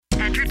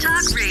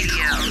EnterTalk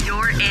Radio,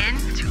 you're in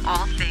to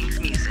all things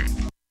music.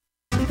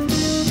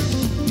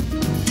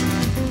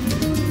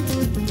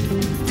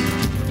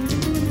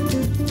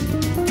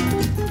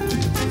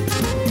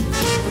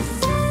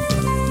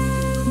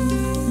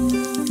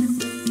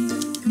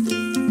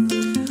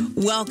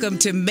 Welcome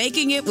to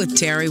Making It with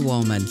Terry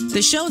Woolman,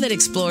 the show that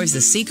explores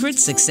the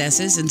secrets,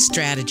 successes, and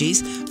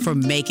strategies for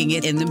making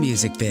it in the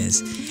music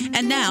biz.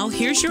 And now,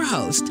 here's your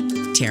host,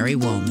 Terry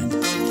Woolman.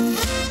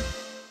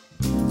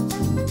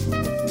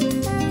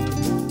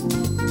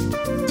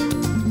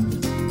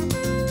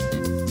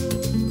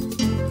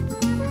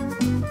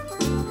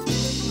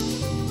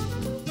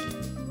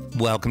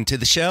 Welcome to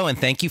the show, and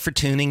thank you for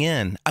tuning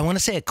in. I want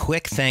to say a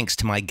quick thanks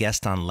to my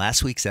guest on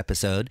last week's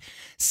episode,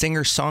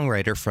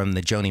 singer-songwriter from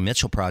the Joni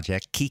Mitchell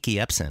Project, Kiki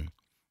Epson.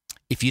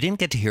 If you didn't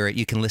get to hear it,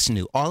 you can listen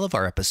to all of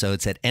our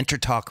episodes at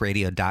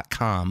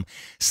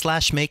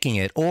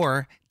entertalkradio.com/makingit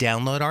or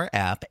download our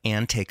app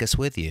and take us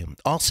with you.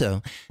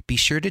 Also, be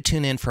sure to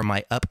tune in for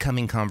my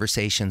upcoming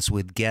conversations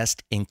with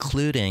guests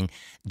including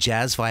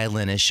jazz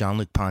violinist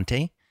Jean-Luc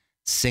Ponty,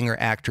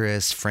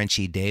 singer-actress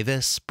Frenchie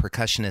Davis,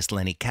 percussionist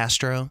Lenny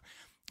Castro,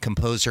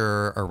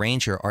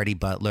 composer-arranger Artie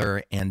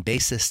Butler, and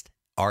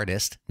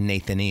bassist-artist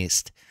Nathan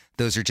East.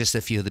 Those are just a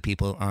few of the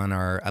people on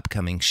our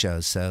upcoming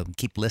shows, so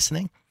keep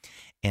listening.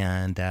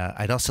 And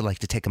I'd also like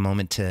to take a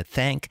moment to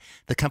thank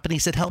the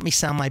companies that help me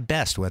sound my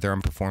best, whether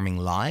I'm performing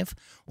live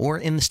or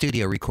in the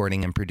studio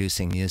recording and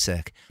producing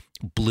music.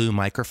 Blue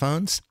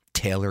Microphones,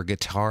 Taylor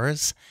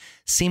Guitars,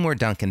 Seymour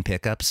Duncan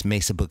Pickups,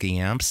 Mesa Boogie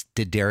Amps,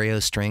 D'Addario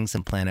Strings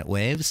and Planet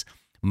Waves,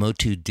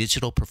 Motu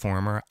Digital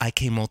Performer,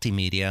 IK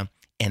Multimedia,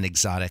 and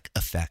Exotic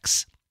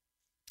Effects.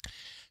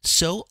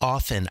 So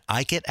often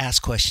I get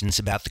asked questions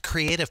about the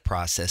creative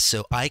process,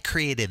 so I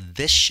created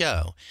this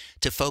show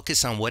to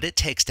focus on what it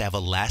takes to have a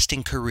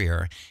lasting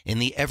career in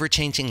the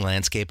ever-changing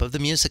landscape of the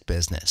music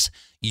business.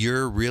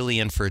 You're really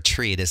in for a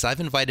treat, as I've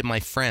invited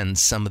my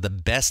friends, some of the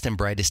best and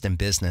brightest in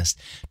business,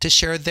 to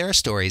share their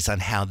stories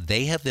on how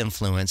they have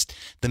influenced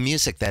the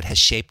music that has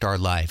shaped our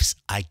lives.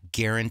 I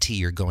guarantee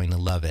you're going to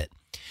love it.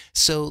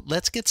 So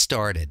let's get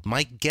started.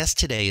 My guest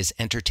today is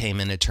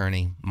entertainment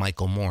attorney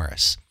Michael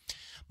Morris.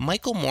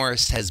 Michael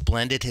Morris has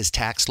blended his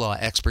tax law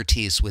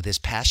expertise with his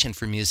passion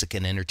for music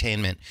and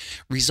entertainment,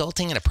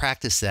 resulting in a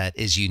practice that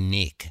is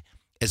unique.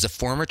 As a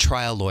former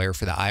trial lawyer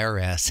for the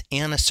IRS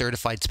and a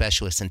certified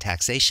specialist in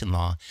taxation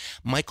law,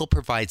 Michael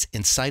provides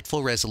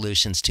insightful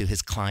resolutions to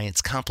his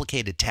clients'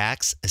 complicated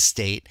tax,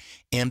 estate,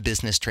 and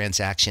business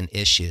transaction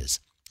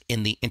issues.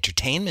 In the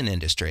entertainment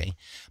industry,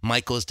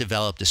 Michael has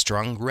developed a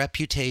strong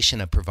reputation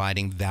of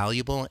providing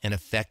valuable and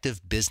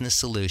effective business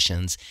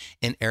solutions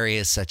in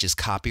areas such as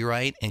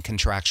copyright and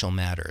contractual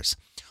matters.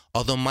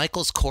 Although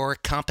Michael's core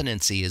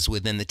competency is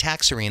within the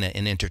tax arena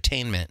in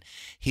entertainment,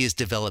 he has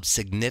developed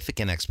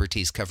significant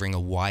expertise covering a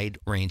wide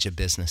range of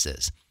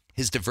businesses.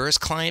 His diverse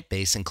client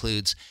base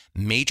includes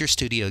major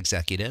studio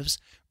executives,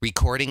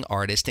 recording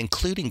artists,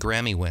 including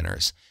Grammy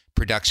winners,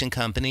 production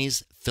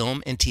companies,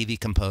 film and TV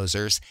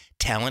composers,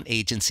 talent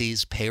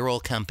agencies, payroll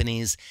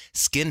companies,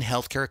 skin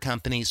healthcare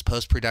companies,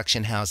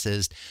 post-production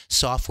houses,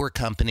 software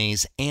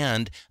companies,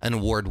 and an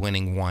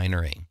award-winning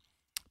winery.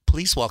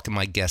 Please welcome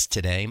my guest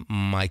today,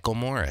 Michael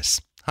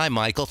Morris. Hi,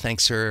 Michael.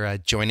 Thanks for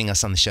joining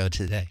us on the show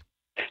today.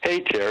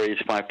 Hey, Terry.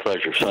 It's my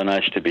pleasure. So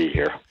nice to be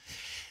here.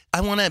 I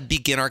want to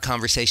begin our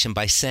conversation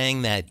by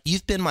saying that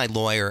you've been my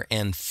lawyer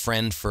and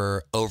friend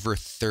for over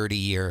 30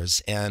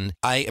 years, and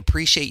I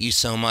appreciate you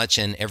so much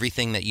and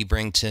everything that you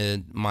bring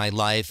to my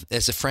life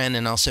as a friend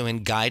and also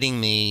in guiding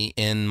me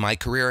in my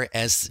career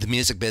as the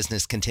music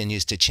business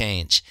continues to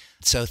change.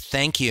 So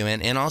thank you.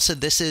 And also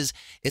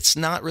it's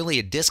not really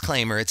a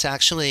disclaimer. It's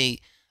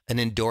actually an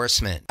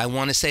endorsement. I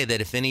want to say that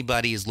if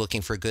anybody is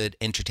looking for a good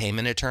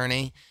entertainment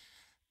attorney,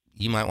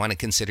 you might want to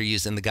consider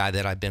using the guy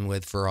that I've been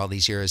with for all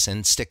these years,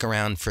 and stick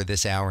around for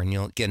this hour and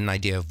you'll get an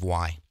idea of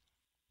why.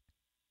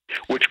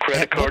 Which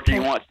credit card do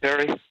you want,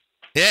 Terry?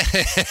 Yeah,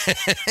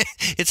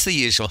 it's the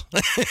usual.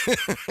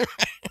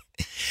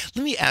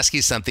 Let me ask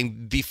you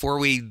something before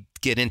we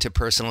get into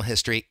personal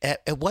history.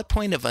 At what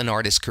point of an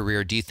artist's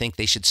career do you think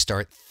they should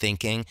start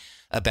thinking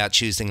about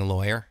choosing a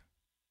lawyer?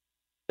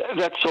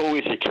 That's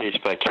always a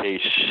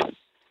case-by-case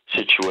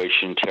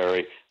situation,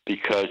 Terry.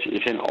 Because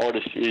if an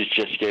artist is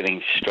just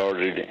getting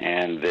started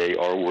and they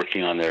are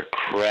working on their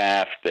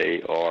craft,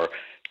 they are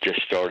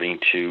just starting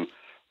to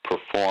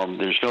perform,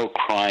 there's no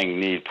crying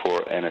need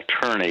for an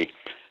attorney.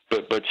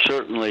 But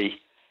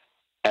certainly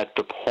at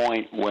the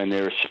point when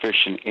there is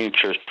sufficient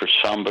interest for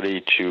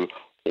somebody to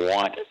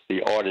want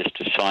the artist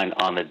to sign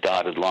on the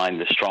dotted line,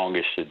 the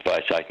strongest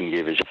advice I can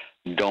give is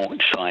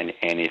don't sign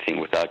anything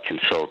without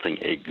consulting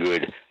a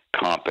good,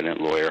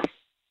 competent lawyer.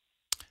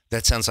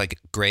 That sounds like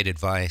great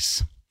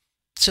advice.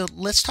 So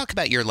let's talk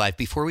about your life.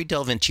 Before we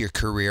delve into your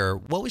career,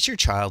 what was your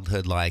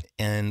childhood like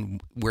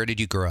and where did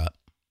you grow up?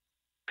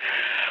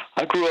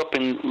 I grew up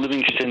in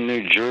Livingston,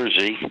 New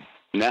Jersey,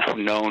 now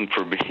known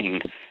for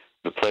being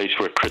the place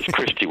where Chris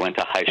Christie went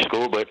to high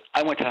school, but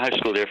I went to high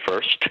school there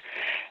first.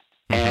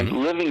 And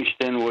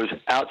Livingston was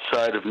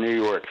outside of New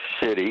York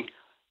City,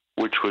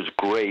 which was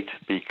great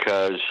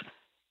because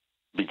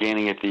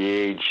beginning at the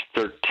age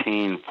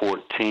 13,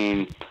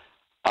 14,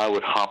 I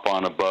would hop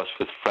on a bus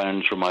with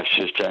friends or my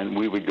sister, and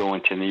we would go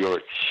into New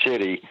York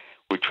City,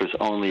 which was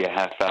only a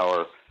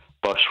half-hour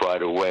bus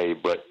ride away,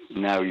 but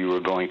now you were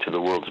going to the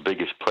world's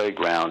biggest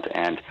playground,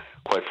 and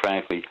quite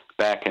frankly,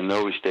 back in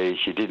those days,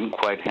 you didn't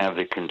quite have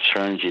the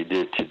concerns you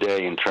did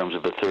today in terms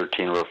of a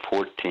 13 or a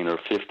 14 or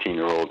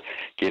 15-year-old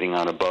getting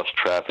on a bus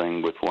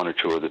traveling with one or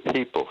two other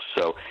people.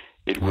 So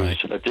it was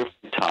a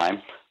different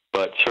time,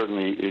 but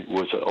certainly it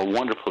was a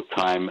wonderful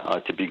time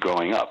to be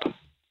growing up.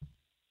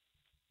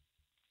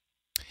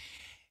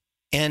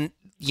 And,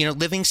 you know,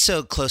 living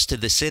so close to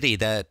the city,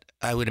 that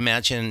I would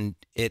imagine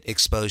it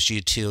exposed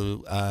you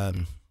to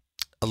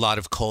a lot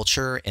of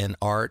culture and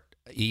art.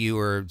 You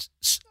were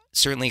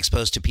certainly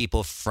exposed to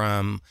people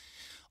from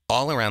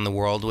all around the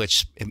world,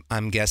 which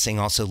I'm guessing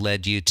also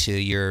led you to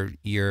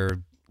your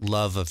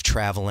love of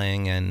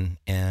traveling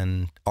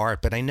and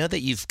art. But I know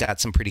that you've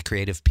got some pretty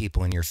creative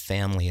people in your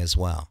family as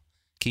well.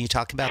 Can you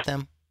talk about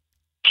them?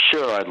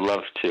 Sure, I'd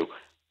love to.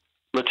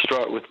 Let's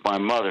start with my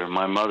mother.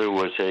 My mother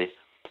was a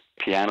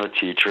piano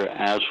teacher,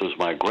 as was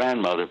my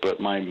grandmother, but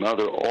my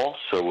mother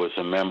also was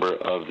a member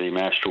of the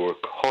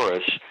Masterwork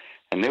Chorus,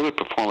 and they would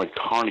perform at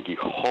Carnegie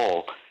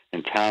Hall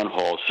and Town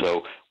Hall,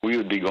 so we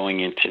would be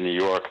going into New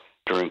York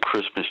during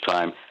Christmas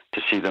time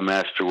to see the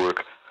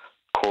Masterwork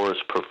Chorus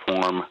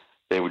perform.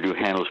 They would do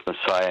Handel's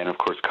Messiah, and of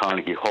course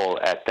Carnegie Hall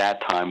at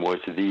that time was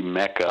the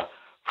mecca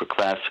for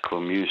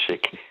classical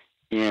music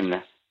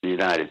in the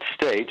United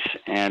States,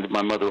 and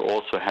my mother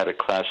also had a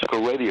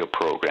classical radio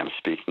program,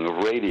 speaking of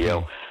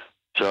radio.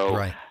 So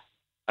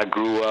I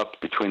grew up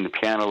between the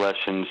piano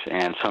lessons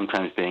and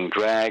sometimes being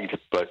dragged,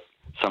 but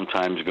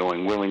sometimes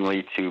going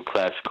willingly to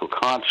classical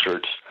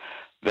concerts.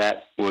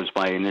 That was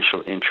my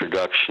initial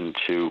introduction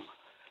to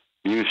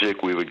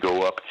music. We would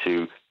go up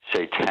to,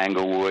 say,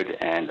 Tanglewood,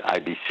 and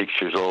I'd be 6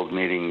 years old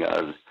meeting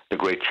the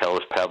great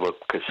cellist Pablo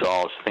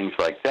Casals, things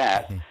like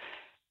that.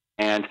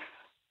 And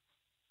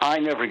I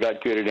never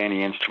got good at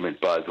any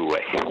instrument, by the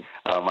way.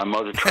 My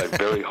mother tried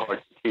very hard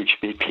to teach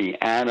me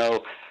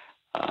piano.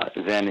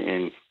 Then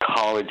in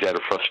college, out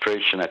of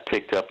frustration, I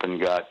picked up and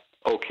got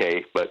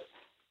okay, but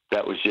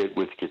that was it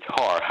with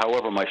guitar.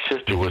 However, my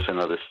sister was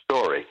another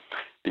story,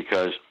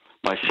 because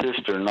my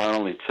sister not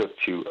only took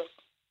to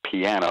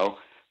piano,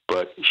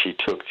 but she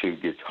took to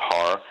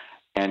guitar,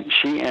 and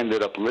she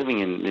ended up living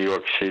in New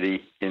York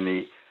City in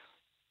the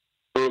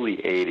early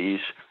 80s,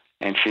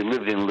 and she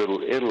lived in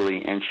Little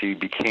Italy, and she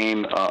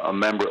became a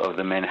member of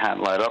the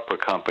Manhattan Light Opera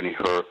Company.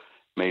 Her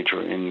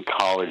major in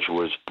college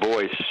was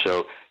voice,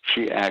 so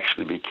she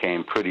actually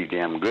became pretty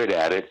damn good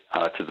at it,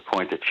 to the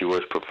point that she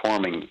was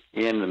performing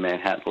in the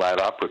Manhattan Light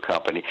Opera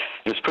Company.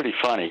 It was pretty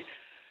funny,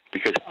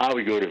 because I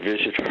would go to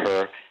visit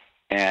her,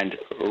 and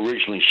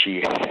originally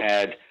she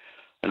had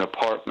an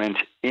apartment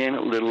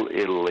in Little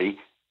Italy,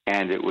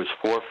 and it was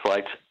 4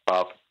 flights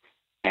up,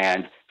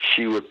 and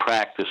she would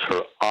practice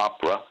her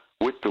opera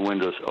with the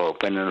windows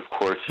open, and of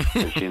course,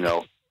 as you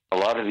know, a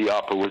lot of the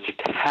opera was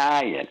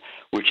Italian,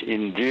 which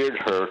endeared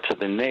her to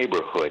the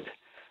neighborhood,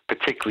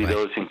 particularly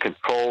those in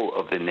control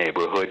of the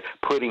neighborhood.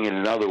 Putting it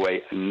another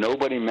way,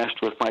 nobody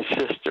messed with my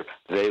sister.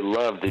 They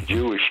loved the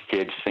Jewish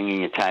kids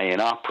singing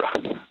Italian opera.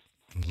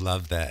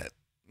 Love that.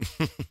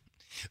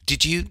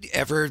 Did you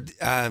ever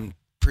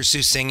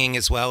pursue singing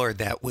as well, or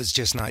that was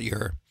just not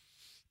your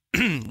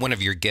one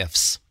of your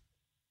gifts?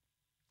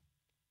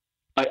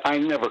 I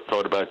never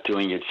thought about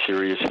doing it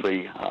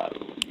seriously.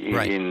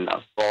 In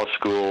law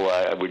school,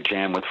 I would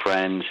jam with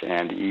friends,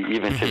 and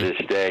even to this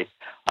day,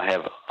 I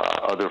have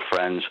other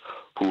friends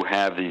who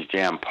have these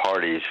jam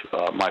parties.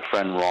 My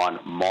friend Ron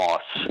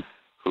Moss,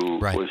 who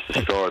was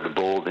the star of The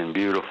Bold and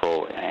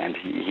Beautiful, and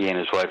he and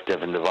his wife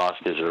Devin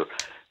DeVosquez are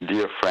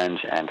dear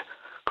friends and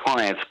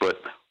clients.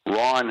 But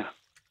Ron,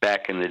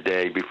 back in the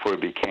day, before he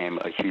became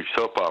a huge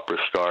soap opera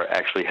star,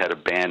 actually had a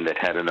band that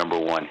had a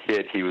 #1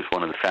 hit. He was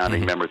one of the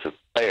founding members of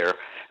Player.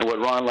 And what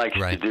Ron likes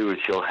to do is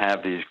he'll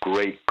have these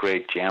great,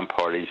 great jam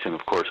parties. And,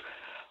 of course,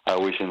 I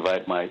always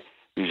invite my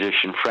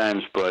musician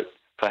friends. But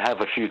if I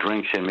have a few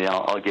drinks in me,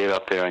 I'll get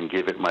up there and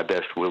give it my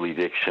best Willie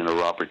Dixon or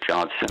Robert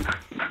Johnson.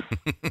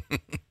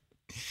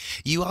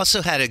 You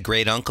also had a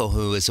great uncle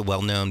who is a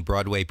well-known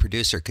Broadway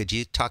producer. Could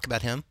you talk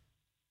about him?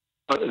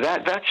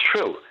 That's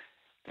true.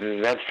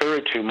 That's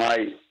very true.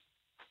 My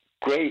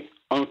great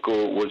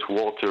uncle was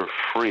Walter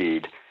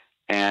Freed,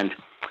 and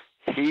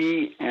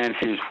he and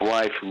his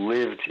wife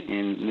lived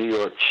in New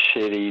York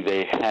City.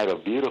 They had a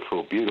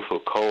beautiful,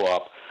 beautiful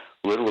co-op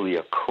literally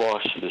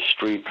across the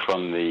street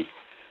from the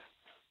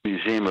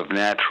Museum of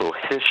Natural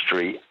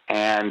History,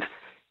 and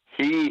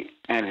he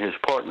and his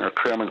partner,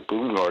 Claremont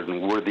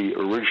Bloomgarden, were the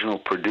original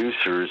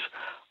producers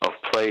of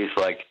plays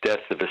like Death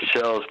of a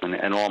Salesman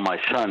and All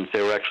My Sons.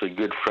 They were actually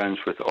good friends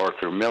with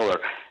Arthur Miller.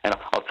 And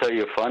I'll tell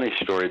you a funny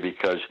story,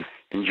 because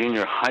in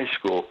junior high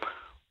school,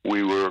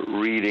 we were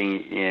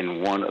reading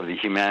in one of the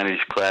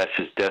humanities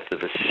classes Death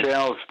of a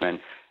Salesman,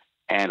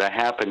 and I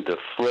happened to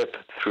flip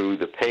through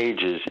the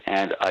pages,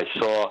 and I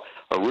saw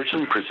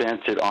originally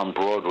presented on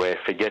Broadway.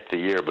 I forget the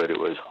year, but it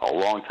was a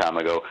long time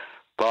ago,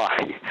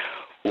 by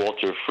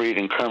Walter Freed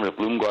and Kermit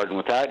Bloomgarden.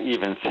 Without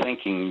even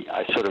thinking,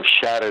 I sort of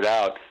shouted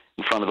out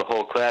in front of the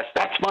whole class,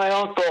 "That's my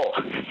uncle!"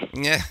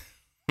 Yeah.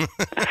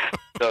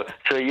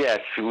 So yes,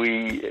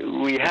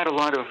 we had a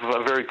lot of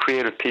very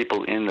creative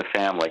people in the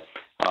family,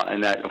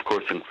 and that, of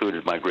course,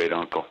 included my great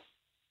uncle.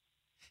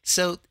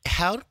 So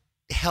how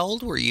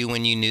old were you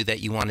when you knew that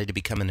you wanted to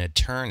become an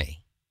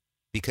attorney?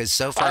 Because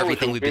so far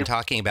everything we've been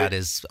talking about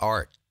is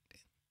art.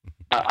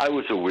 I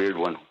was a weird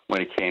one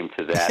when it came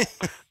to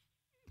that.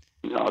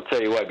 I'll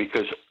tell you why.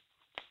 Because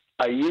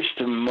I used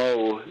to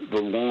mow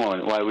the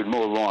lawn. Well, I would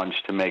mow lawns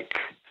to make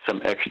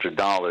some extra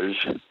dollars.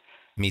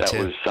 Me that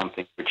too. was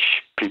something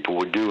which people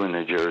would do in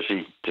New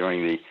Jersey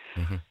during the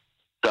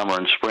summer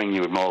and spring.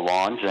 You would mow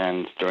lawns,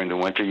 and during the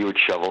winter you would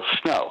shovel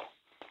snow.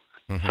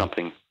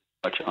 Something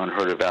much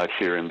unheard of out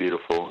here in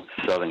beautiful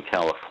Southern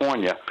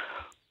California.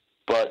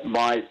 But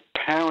my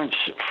parents'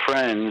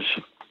 friends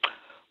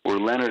were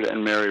Leonard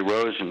and Mary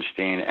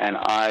Rosenstein, and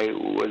I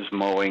was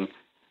mowing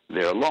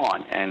their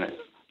lawn. And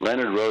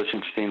Leonard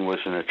Rosenstein was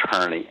an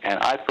attorney, and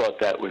I thought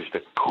that was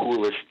the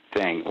coolest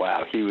thing.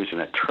 Wow, he was an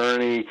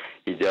attorney.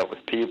 He dealt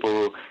with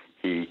people.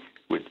 He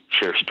would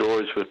share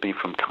stories with me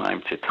from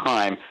time to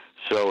time.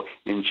 So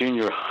in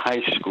junior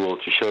high school,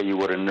 to show you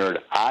what a nerd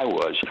I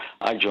was,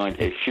 I joined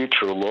a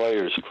Future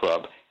Lawyers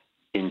Club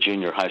in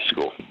junior high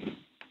school.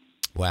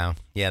 Wow.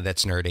 Yeah,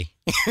 that's nerdy.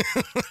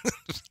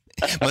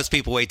 Most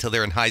people wait till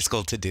they're in high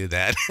school to do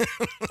that.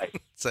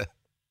 So.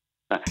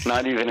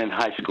 Not even in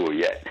high school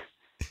yet.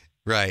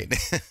 Right.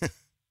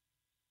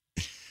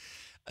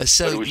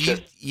 So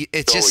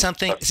it's just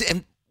something.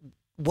 And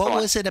what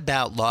was it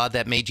about law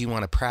that made you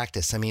want to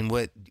practice? I mean,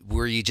 what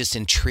were you just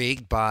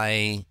intrigued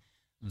by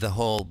the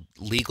whole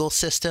legal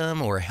system,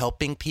 or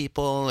helping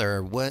people,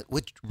 or what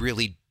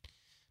really?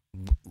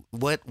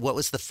 What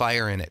was the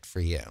fire in it for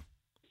you?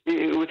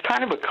 It was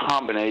kind of a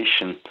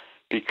combination,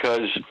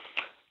 because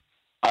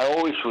I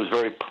always was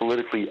very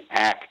politically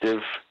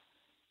active.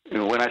 You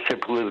know, when I say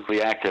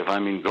politically active, I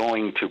mean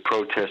going to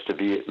protest the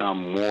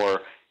Vietnam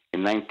War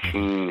in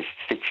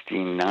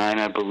 1969,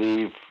 I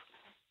believe,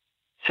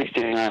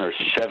 69 or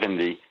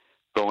 70,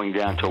 going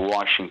down to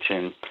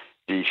Washington,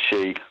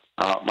 D.C.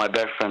 My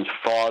best friend's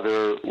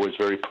father was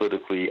very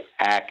politically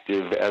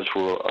active, as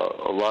were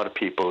a lot of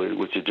people. It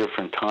was a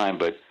different time,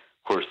 but,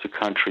 of course, the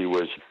country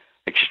was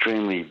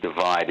extremely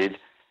divided.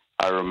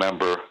 I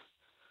remember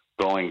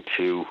going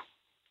to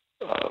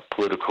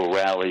political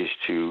rallies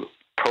to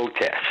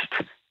protest,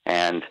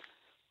 and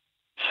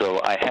so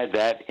I had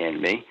that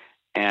in me.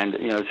 And,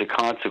 you know, as a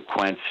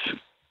consequence,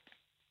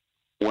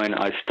 when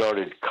I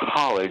started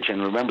college,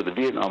 and remember, the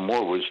Vietnam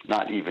War was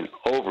not even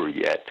over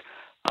yet.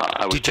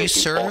 Did you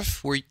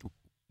serve? Were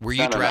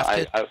you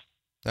drafted?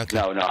 Okay.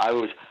 No. I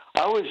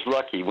was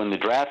lucky. When the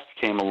draft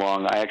came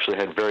along, I actually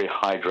had very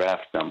high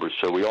draft numbers,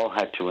 so we all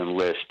had to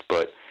enlist,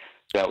 but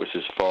that was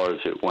as far as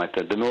it went.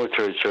 The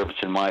military service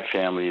in my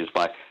family is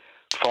my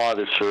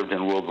father served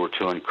in World War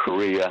II in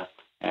Korea,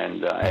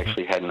 and I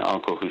actually had an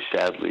uncle who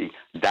sadly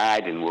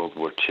died in World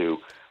War II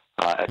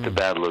at the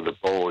Battle of the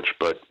Bulge.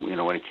 But, you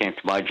know, when it came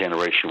to my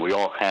generation, we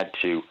all had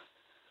to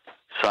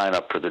sign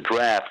up for the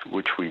draft,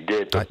 which we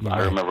did. But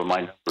I remember my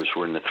numbers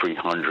were in the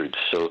 300s,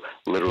 so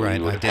literally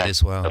we would have had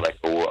as well. like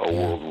a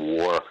world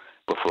war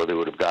before they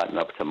would have gotten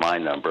up to my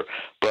number.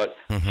 But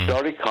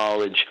started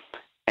college,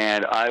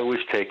 and I was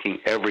taking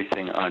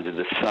everything under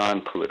the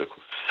sun, political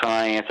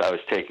science. I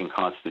was taking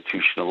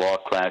constitutional law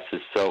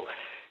classes. So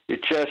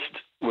it just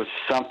was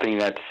something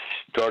that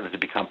started to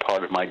become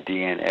part of my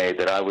DNA,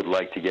 that I would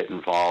like to get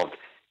involved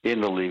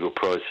in the legal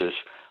process.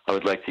 I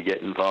would like to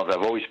get involved.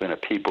 I've always been a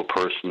people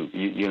person.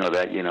 You know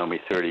that. You know me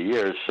 30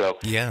 years. So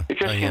it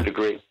just seemed a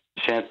great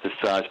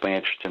synthesize my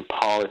interest in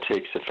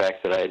politics, the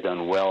fact that I had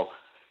done well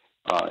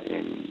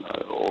in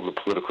all the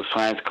political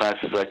science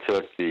classes I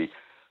took, the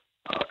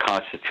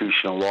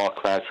constitutional law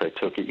class I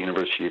took at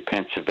University of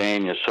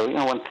Pennsylvania. So, you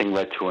know, one thing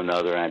led to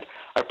another, and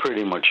I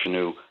pretty much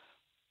knew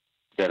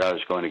that I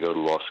was going to go to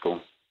law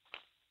school.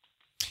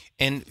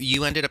 And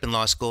you ended up in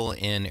law school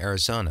in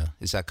Arizona.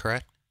 Is that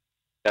correct?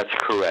 That's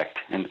correct.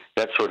 And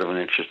that's sort of an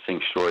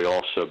interesting story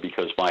also,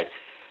 because my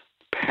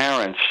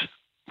parents,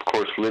 of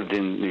course, lived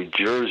in New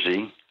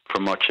Jersey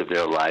for much of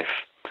their life,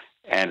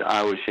 and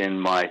I was in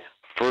my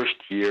first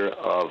year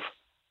of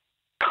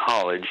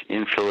college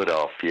in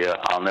Philadelphia.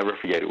 I'll never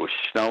forget. It was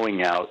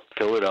snowing out,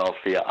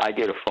 Philadelphia. I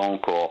get a phone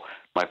call.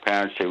 My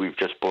parents say, "We've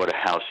just bought a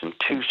house in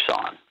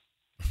Tucson."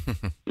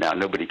 Now,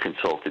 nobody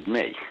consulted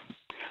me,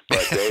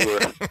 but they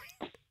were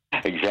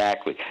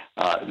exactly.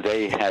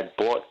 They had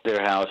bought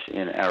their house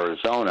in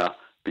Arizona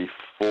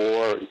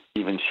before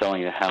even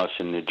selling the house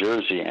in New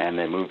Jersey, and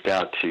they moved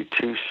out to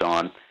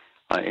Tucson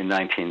in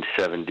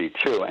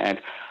 1972.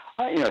 And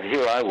you know,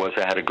 here I was.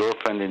 I had a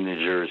girlfriend in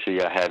New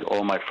Jersey. I had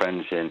all my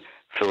friends in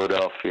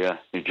Philadelphia,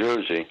 New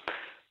Jersey.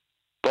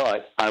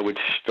 But I would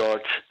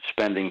start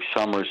spending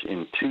summers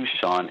in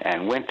Tucson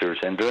and winters.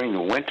 And during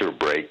the winter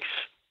breaks,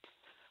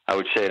 I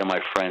would say to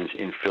my friends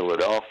in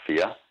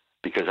Philadelphia,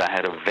 because I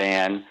had a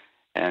van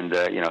and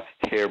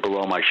hair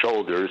below my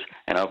shoulders,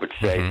 and I would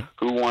say,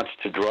 who wants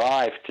to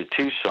drive to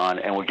Tucson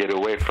and we'll get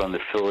away from the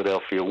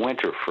Philadelphia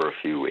winter for a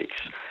few weeks?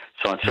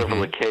 So on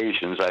several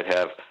occasions, I'd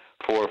have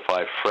 4 or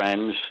 5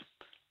 friends.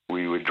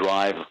 We would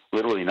drive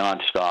literally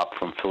nonstop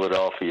from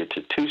Philadelphia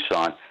to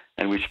Tucson,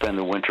 and we'd spend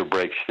the winter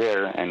breaks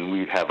there, and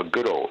we'd have a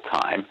good old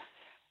time.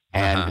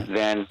 And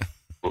then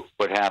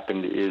what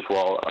happened is,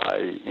 while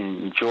I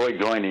enjoyed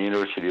going to the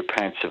University of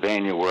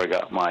Pennsylvania, where I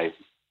got my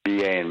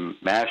BA and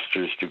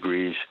master's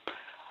degrees,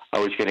 I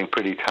was getting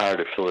pretty tired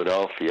of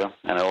Philadelphia,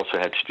 and I also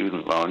had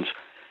student loans.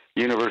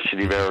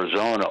 University of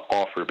Arizona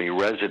offered me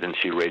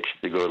residency rates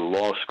to go to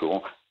law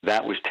school.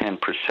 That was 10%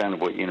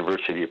 of what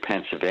University of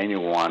Pennsylvania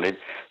wanted.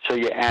 So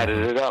you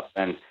added it up,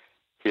 and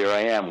here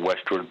I am,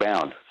 westward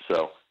bound.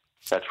 So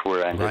that's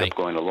where I ended up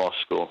going to law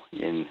school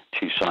in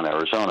Tucson,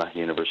 Arizona,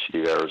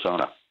 University of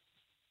Arizona.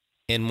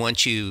 And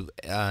once you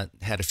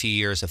had a few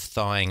years of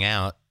thawing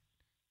out,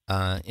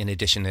 in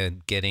addition to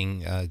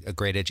getting a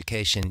great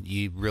education,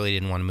 you really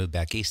didn't want to move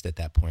back east at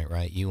that point,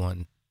 right?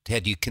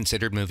 Had you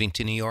considered moving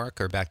to New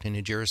York or back to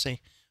New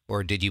Jersey,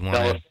 or did you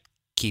want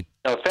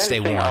to stay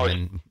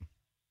warm?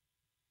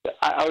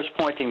 I was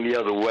pointing the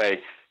other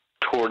way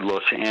toward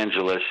Los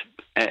Angeles,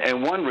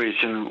 and one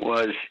reason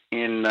was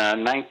in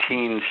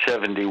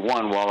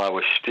 1971, while I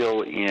was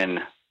still in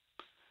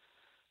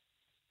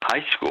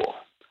high school,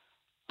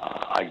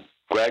 I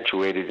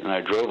graduated and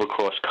I drove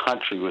across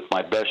country with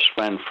my best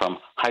friend from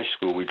high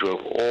school. We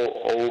drove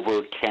all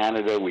over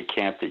Canada. We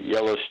camped at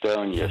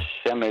Yellowstone,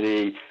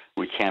 Yosemite.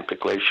 We camped at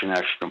Glacier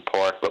National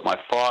Park. But my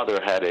father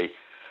had a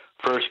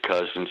first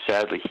cousin.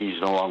 Sadly,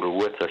 he's no longer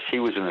with us. He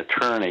was an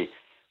attorney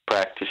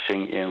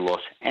practicing in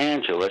Los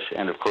Angeles.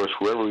 And, of course,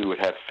 wherever we would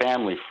have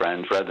family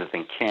friends, rather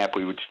than camp,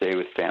 we would stay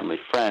with family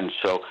friends.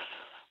 So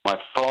my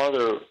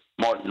father,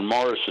 Martin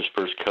Morris's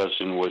first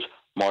cousin, was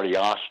Marty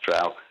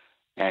Ostrow.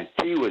 And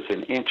he was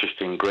an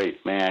interesting,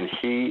 great man.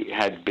 He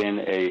had been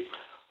a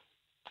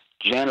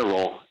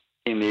general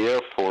in the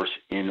Air Force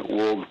in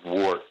World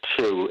War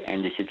II,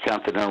 and you could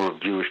count the number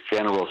of Jewish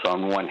generals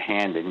on one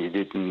hand, and you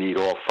didn't need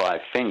all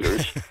 5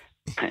 fingers.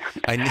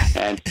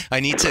 I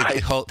need to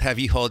have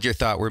you hold your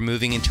thought. We're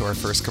moving into our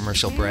first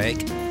commercial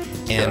break,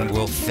 and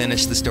we'll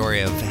finish the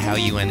story of how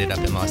you ended up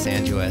in Los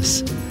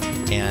Angeles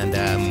and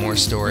more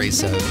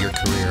stories of your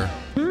career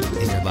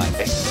in your life.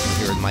 We're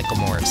here with Michael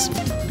Morris.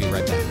 Be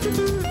right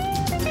back.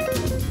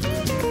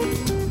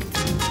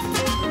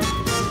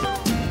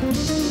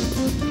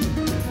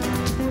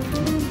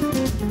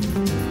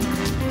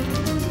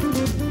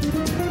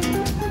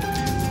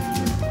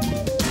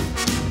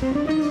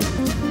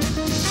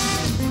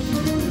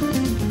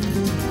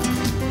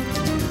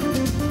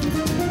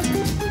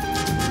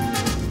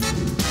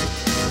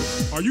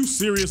 Are you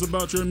serious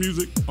about your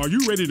music? Are you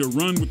ready to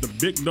run with the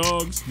big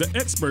dogs? The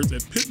experts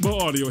at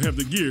Pitbull Audio have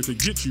the gear to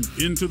get you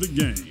into the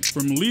game.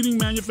 From leading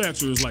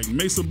manufacturers like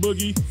Mesa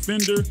Boogie,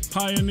 Fender,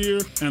 Pioneer,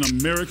 and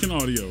American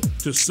Audio.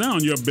 To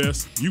sound your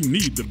best, you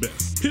need the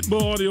best.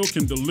 Pitbull Audio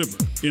can deliver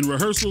in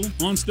rehearsal,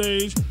 on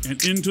stage,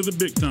 and into the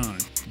big time.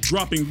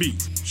 Dropping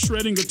beats,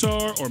 shredding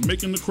guitar, or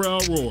making the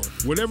crowd roar.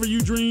 Whatever you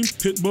dream,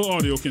 Pitbull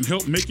Audio can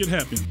help make it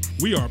happen.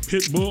 We are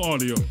Pitbull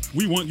Audio.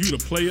 We want you to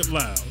play it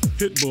loud.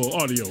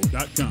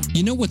 PitbullAudio.com.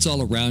 You know what's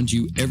all around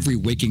you every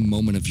waking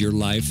moment of your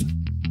life?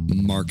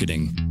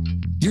 Marketing.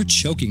 You're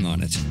choking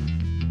on it.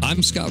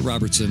 I'm Scott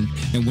Robertson,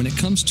 and when it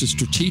comes to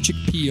strategic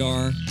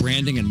PR,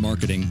 branding, and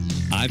marketing,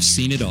 I've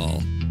seen it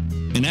all.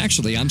 And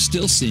actually, I'm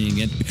still seeing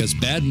it because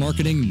bad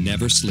marketing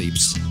never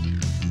sleeps.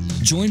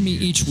 Join me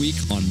each week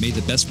on May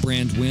the Best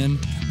Brand Win,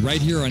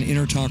 right here on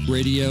Intertalk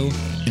Radio,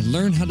 and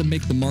learn how to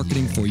make the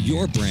marketing for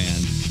your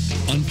brand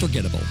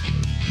unforgettable.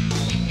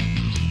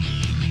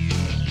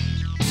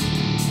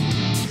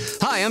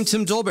 Hi, I'm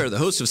Tim Dolbear, the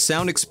host of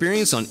Sound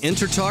Experience on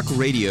Intertalk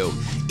Radio.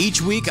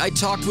 Each week, I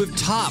talk with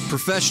top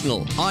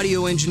professional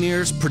audio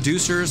engineers,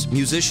 producers,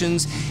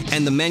 musicians,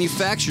 and the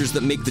manufacturers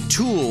that make the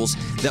tools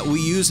that we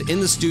use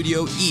in the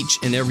studio each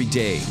and every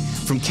day.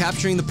 From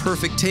capturing the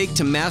perfect take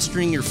to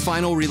mastering your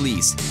final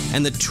release,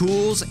 and the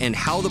tools and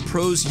how the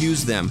pros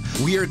use them,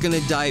 we are going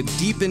to dive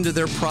deep into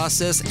their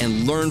process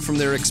and learn from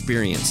their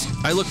experience.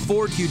 I look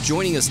forward to you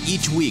joining us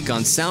each week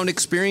on Sound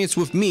Experience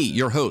with me,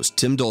 your host,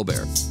 Tim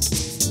Dolbear.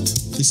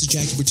 This is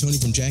Jackie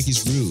Bertoni from Jackie's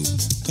Groove.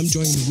 Come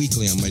join me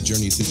weekly on my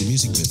journey through the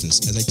music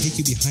business as I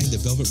take you behind the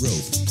velvet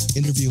rope,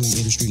 interviewing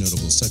industry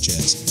notables such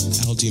as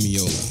Al Di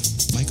Meola,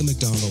 Michael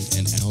McDonald,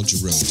 and Al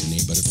Jarreau, to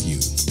name but a few.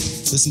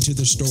 Listen to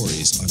their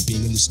stories on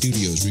being in the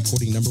studios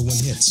recording #1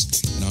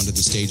 hits and onto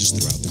the stages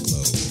throughout the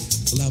globe.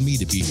 Allow me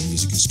to be your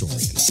music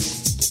historian.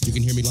 You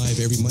can hear me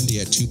live every Monday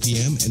at 2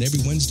 p.m. and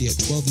every Wednesday at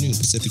 12 noon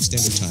Pacific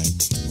Standard Time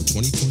or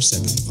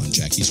 24/7 on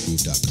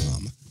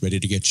jackiesgroove.com. Ready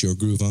to get your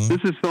groove on?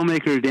 This is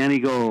filmmaker Danny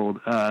Gold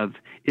of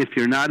If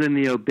You're Not in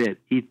the Obit,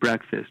 Eat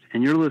Breakfast,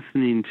 and you're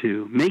listening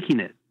to Making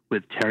It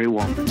with Terry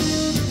Wollman.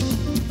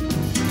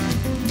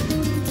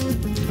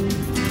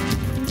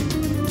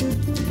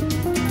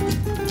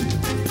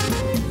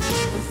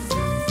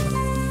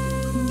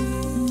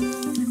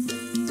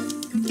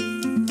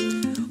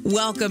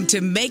 Welcome to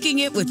Making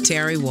It with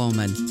Terry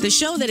Woolman, the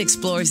show that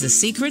explores the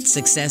secrets,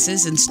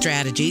 successes, and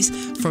strategies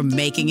for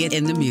making it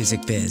in the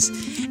music biz.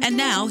 And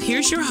now,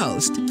 here's your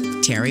host,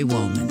 Terry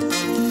Woolman.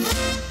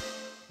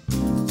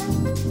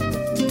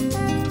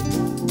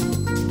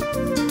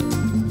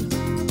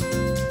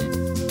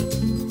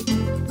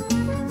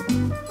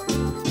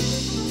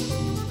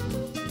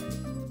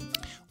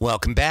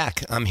 Welcome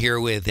back. I'm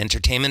here with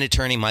entertainment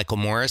attorney Michael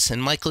Morris.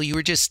 And Michael, you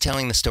were just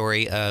telling the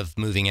story of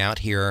moving out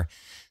here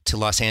to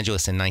Los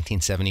Angeles in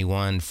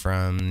 1971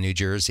 from New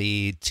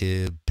Jersey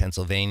to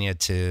Pennsylvania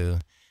to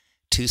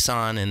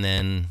Tucson and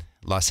then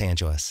Los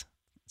Angeles.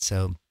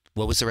 So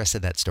what was the rest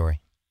of that story?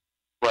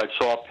 Right,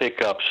 so I'll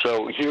pick up.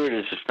 So here it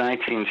is. It's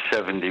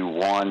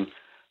 1971.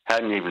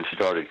 Hadn't even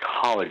started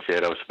college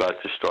yet. I was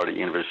about to start at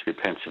University of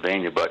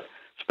Pennsylvania, but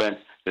spent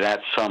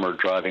that summer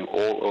driving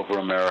all over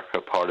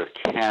America, part of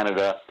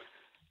Canada,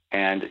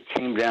 and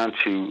came down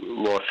to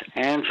Los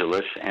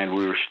Angeles, and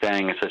we were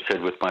staying, as I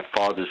said, with my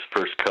father's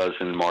first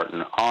cousin,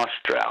 Martin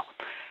Ostrow.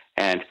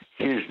 And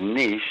his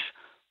niece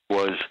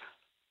was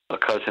a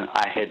cousin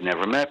I had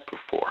never met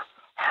before.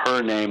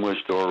 Her name was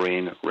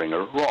Doreen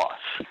Ringer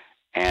Ross.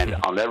 And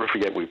I'll never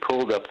forget, we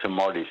pulled up to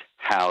Marty's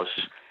house,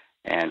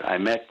 and I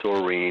met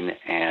Doreen,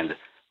 and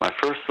my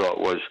first thought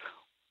was,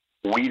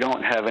 we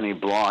don't have any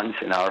blondes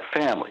in our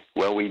family.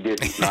 Well, we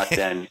didn't, not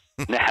then,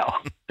 now.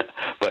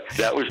 But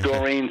that was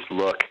Doreen's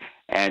look,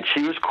 and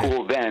she was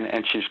cool then,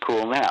 and she's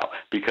cool now,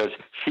 because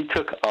she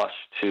took us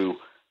to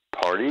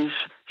parties.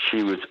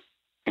 She was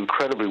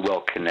incredibly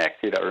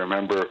well-connected. I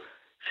remember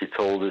she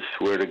told us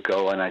where to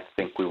go, and I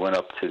think we went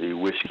up to the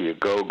Whiskey A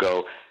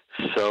Go-Go.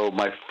 So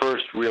my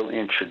first real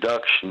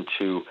introduction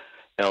to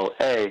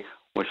L.A.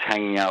 was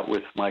hanging out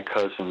with my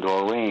cousin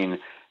Doreen.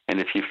 And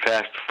if you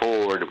fast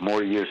forward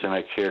more years than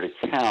I care to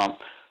count,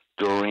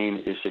 Doreen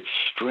is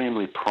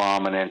extremely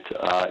prominent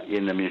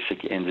in the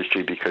music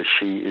industry because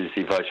she is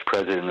the vice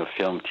president of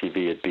film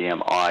TV at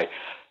BMI,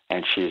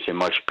 and she is a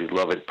much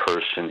beloved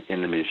person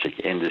in the music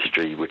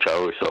industry, which I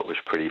always thought was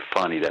pretty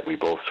funny that we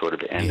both sort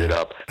of ended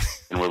up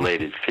in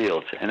related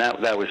fields. And that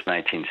was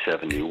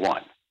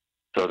 1971.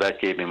 So that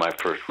gave me my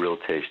first real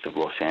taste of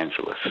Los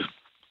Angeles.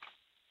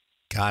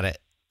 Got it.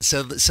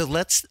 So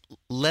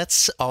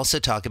let's also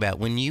talk about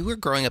when you were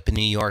growing up in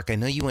New York. I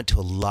know you went to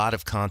a lot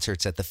of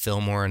concerts at the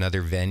Fillmore and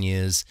other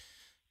venues.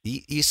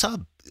 You saw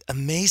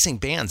amazing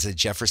bands at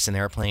Jefferson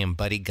Airplane,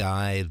 Buddy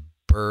Guy,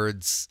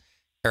 Byrds,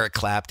 Eric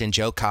Clapton,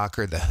 Joe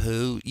Cocker, The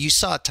Who. You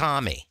saw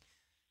Tommy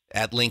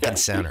at Lincoln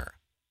Center,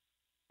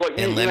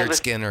 and Leonard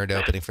Skinner at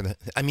opening for the.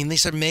 I mean,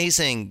 these are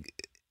amazing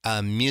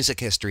music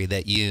history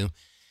that you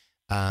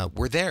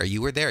were there.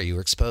 You were there. You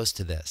were exposed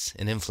to this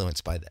and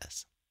influenced by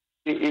this.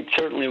 It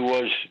certainly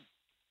was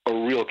a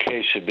real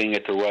case of being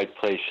at the right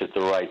place at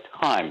the right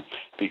time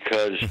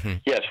because,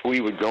 yes, we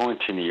would go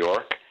into New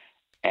York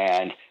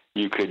and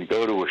you could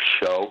go to a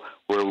show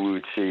where we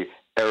would see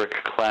Eric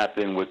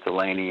Clapton with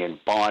Delaney and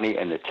Bonnie,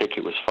 and the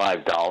ticket was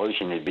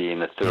 $5, and you'd be in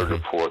the third or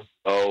fourth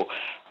row.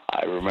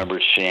 I remember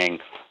seeing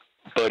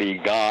Buddy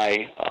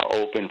Guy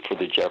open for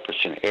the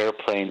Jefferson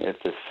Airplane at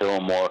the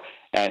Fillmore,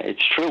 and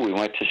it's true, we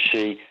went to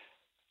see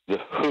The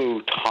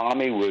Who.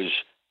 Tommy was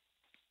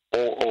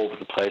all over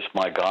the place,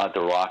 my God,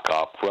 the rock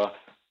opera.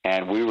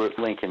 And we were at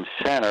Lincoln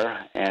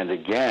Center, and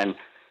again,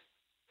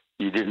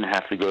 you didn't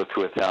have to go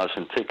through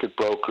 1,000 ticket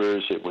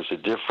brokers. It was a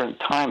different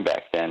time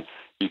back then.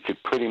 You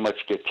could pretty much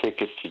get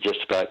tickets to just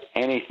about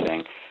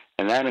anything,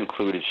 and that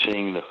included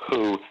seeing The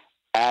Who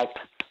at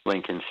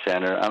Lincoln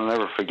Center. I'll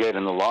never forget,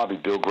 in the lobby,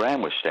 Bill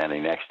Graham was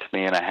standing next to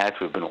me, and I had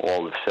to have been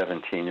all of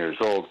 17 years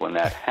old when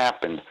that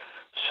happened.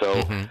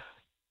 So...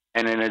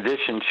 And in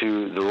addition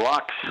to the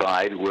rock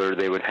side, where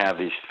they would have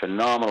these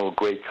phenomenal,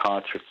 great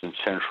concerts in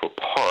Central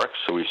Park,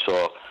 so we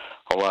saw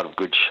a lot of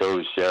good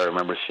shows there. I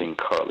remember seeing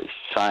Carly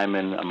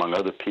Simon, among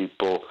other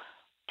people.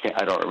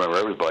 I don't remember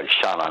everybody.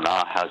 Sha Na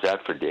Na, how's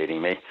that for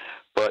dating me?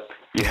 But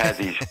you had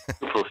these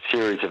beautiful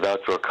series of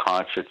outdoor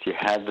concerts. You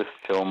had the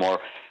Fillmore,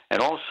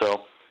 and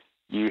also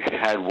you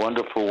had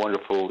wonderful,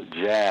 wonderful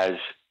jazz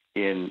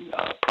in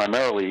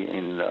primarily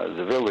in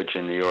the Village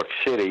in New York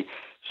City.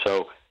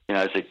 So, you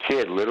know, as a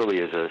kid,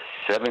 literally as a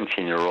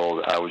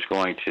 17-year-old, I was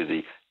going to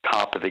the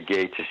top of the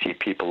gate to see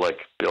people like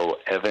Bill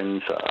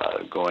Evans,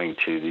 going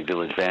to the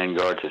Village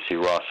Vanguard to see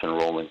Ross and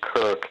Roland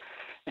Kirk.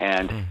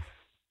 And,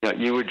 you know,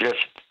 you would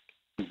just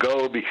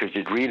go because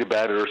you'd read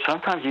about it, or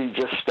sometimes you'd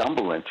just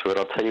stumble into it.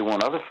 I'll tell you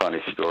one other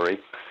funny story.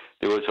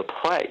 There was a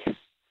play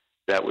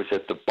that was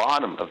at the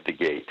bottom of the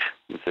gate.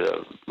 It's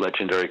a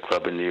legendary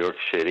club in New York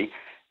City.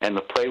 And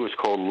the play was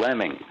called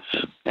Lemmings.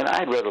 And I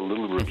had read a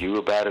little review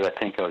about it. I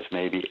think I was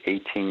maybe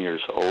 18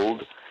 years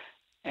old.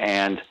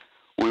 And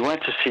we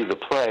went to see the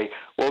play.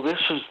 Well, this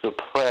was the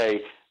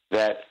play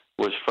that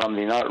was from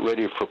the Not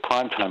Ready for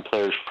Primetime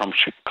Players from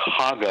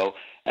Chicago,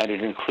 and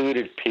it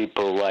included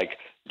people like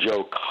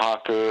Joe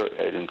Cocker.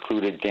 It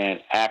included Dan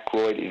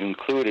Aykroyd. It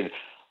included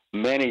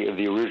many of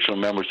the original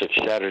members of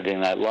Saturday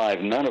Night Live,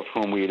 none of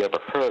whom we had ever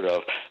heard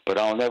of. But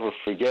I'll never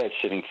forget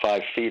sitting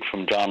 5 feet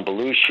from John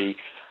Belushi,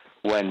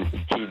 when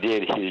he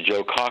did his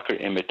Joe Cocker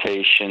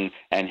imitation,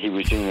 and he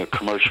was doing a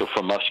commercial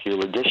for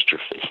muscular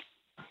dystrophy.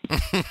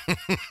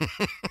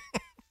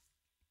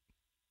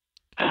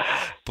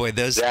 Boy,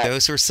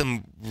 those were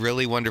some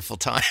really wonderful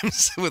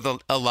times with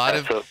a lot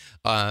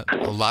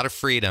of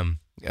freedom,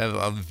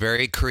 a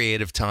very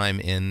creative time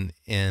in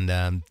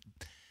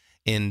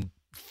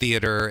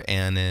theater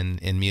and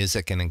in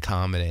music and in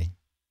comedy.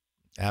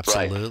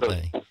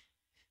 Absolutely.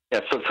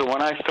 Right. So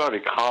when I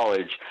started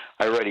college,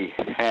 I already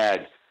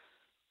had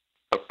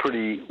a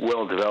pretty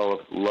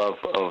well-developed love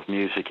of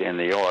music and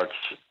the arts,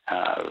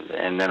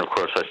 and then, of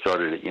course, I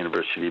started at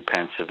University of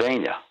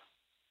Pennsylvania.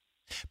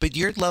 But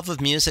your love of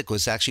music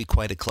was actually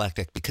quite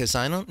eclectic, because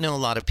I don't know a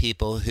lot of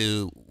people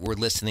who were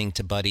listening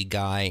to Buddy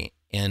Guy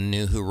and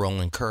knew who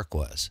Roland Kirk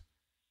was,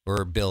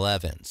 or Bill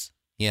Evans,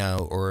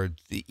 although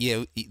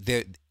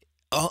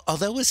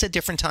it was a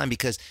different time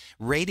because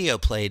radio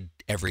played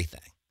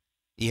everything.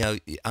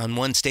 On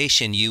one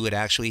station you would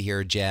actually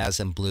hear jazz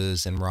and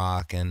blues and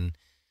rock and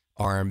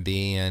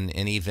R&B and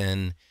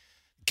even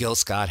Gil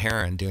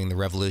Scott-Heron doing The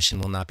Revolution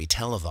Will Not Be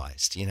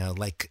Televised,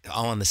 like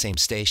all on the same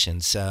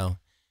station. So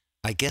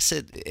I guess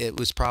it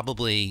was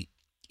probably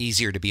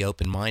easier to be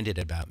open-minded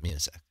about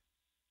music.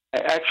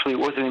 Actually, it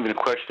wasn't even a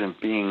question of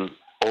being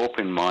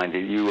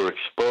open-minded. You were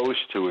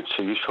exposed to it,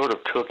 so you sort of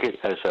took it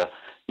as a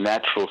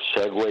natural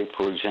segue.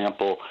 For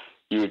example,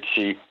 you would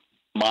see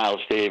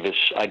Miles Davis.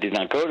 I did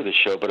not go to the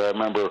show, but I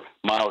remember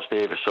Miles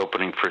Davis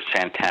opening for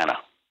Santana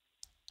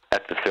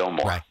at the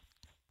Fillmore. Right.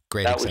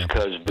 Great that example.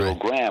 was because Bill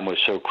Graham was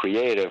so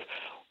creative.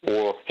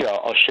 Or,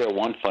 I'll share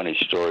one funny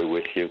story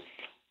with you.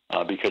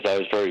 Because I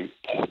was very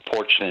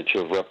fortunate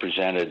to have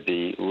represented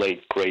the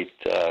late, great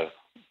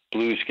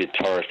blues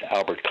guitarist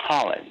Albert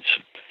Collins.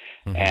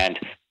 Mm-hmm. And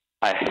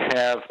I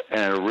have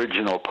an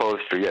original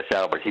poster. Yes,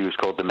 Albert, he was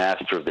called the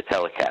Master of the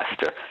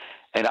Telecaster.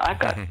 And I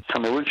got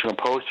some original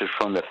posters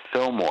from the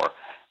Fillmore.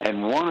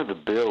 And one of the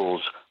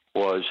bills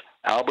was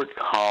Albert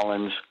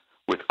Collins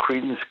with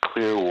Creedence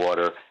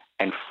Clearwater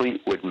and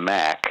Fleetwood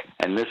Mac,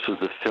 and this was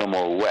the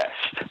Fillmore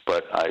West.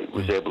 But I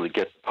was able to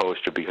get the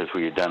poster because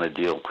we had done a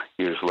deal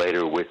years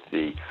later with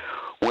the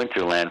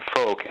Winterland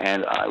Folk,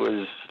 and I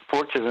was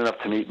fortunate enough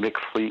to meet Mick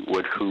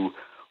Fleetwood, who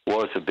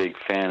was a big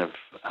fan of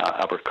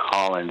Albert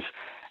Collins.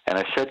 And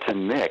I said to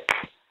Mick,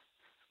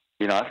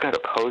 I've got a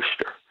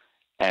poster,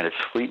 and it's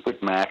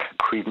Fleetwood Mac,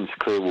 Creedence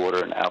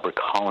Clearwater, and Albert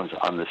Collins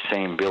on the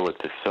same bill at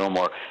the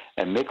Fillmore.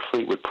 And Mick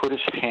Fleetwood put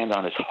his hand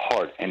on his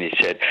heart, and he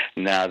said,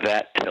 "Now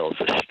that tells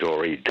a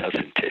story,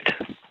 doesn't it?"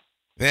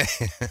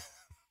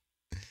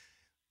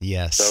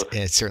 Yes,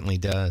 it certainly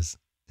does.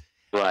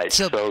 Right.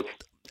 So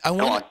I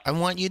want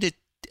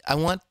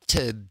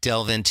to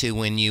delve into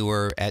when you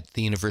were at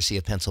the University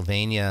of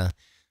Pennsylvania,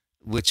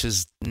 which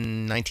was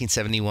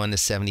 1971 to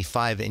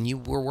 75, and you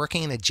were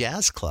working in a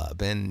jazz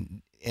club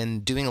and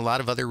doing a lot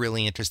of other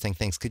really interesting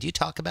things. Could you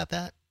talk about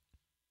that?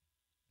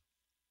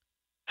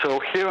 So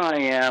here I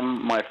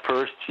am, my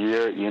first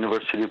year at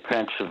University of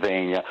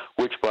Pennsylvania,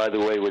 which, by the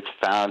way, was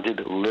founded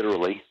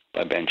literally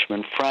by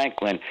Benjamin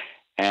Franklin.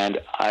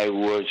 And I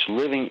was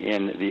living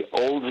in the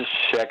oldest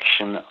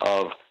section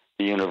of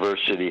the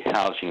university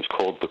housing. It's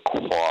called the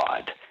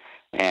Quad.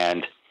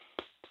 And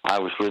I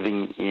was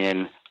living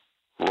in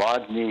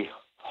Rodney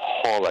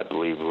Hall, I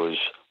believe, was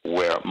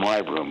where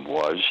my room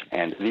was.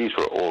 And these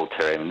were old,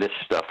 Terry. I mean, this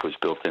stuff was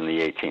built in the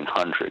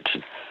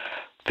 1800s.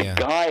 The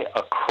guy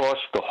across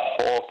the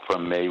hall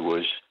from me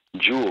was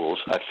Jules.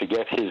 I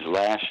forget his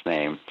last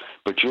name,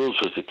 but Jules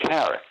was a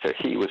character.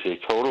 He was a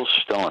total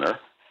stoner.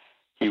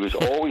 He was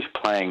always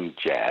playing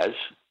jazz,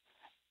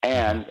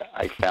 and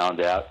I found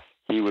out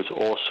he was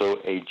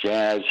also a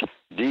jazz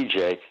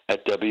DJ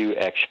at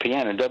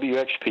WXPN. And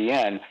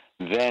WXPN,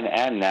 then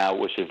and now,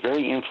 was a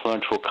very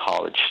influential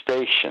college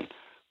station.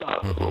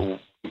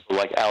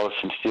 Like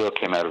Alison Steele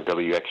came out of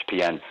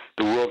WXPN.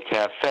 The World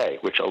Cafe,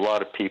 which a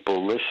lot of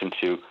people listen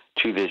to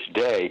this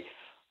day,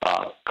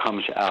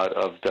 comes out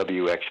of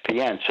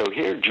WXPN. So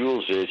here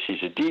Jules is.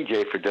 He's a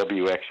DJ for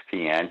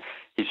WXPN.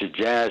 He's a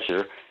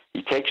jazzer.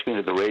 He takes me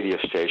to the radio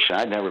station.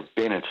 I'd never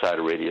been inside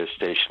a radio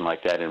station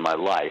like that in my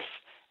life.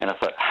 And I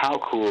thought, how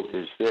cool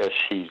is this?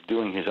 He's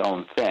doing his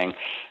own thing.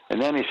 And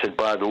then he said,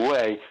 by the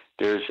way,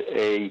 there's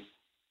a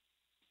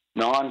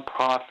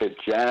nonprofit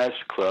jazz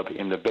club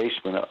in the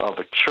basement of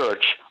a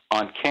church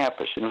on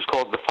campus, and it was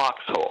called the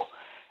Foxhole.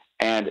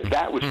 And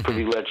that was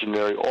pretty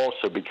legendary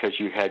also because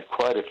you had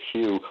quite a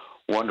few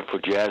wonderful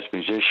jazz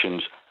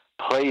musicians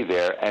play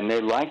there, and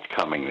they liked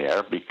coming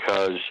there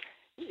because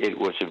it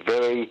was a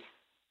very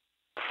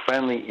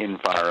friendly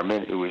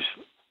environment. It was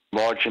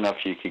large enough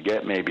you could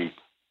get maybe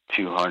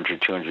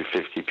 200,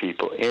 250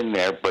 people in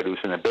there, but it was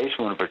in the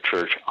basement of a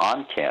church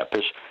on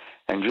campus.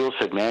 And Jules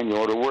said, man, you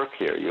ought to work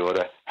here. You ought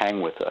to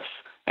hang with us.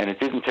 And it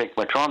didn't take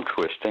much arm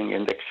twisting.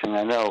 And next thing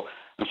I know,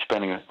 I'm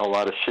spending a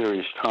lot of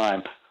serious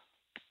time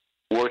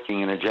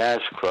working in a jazz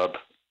club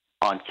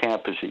on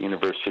campus at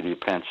University of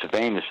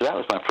Pennsylvania. So that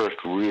was my first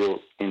real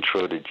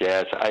intro to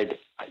jazz. I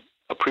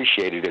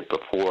appreciated it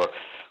before,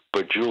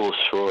 but Jules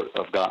sort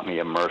of got me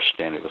immersed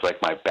in it. It was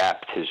like my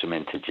baptism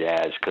into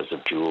jazz because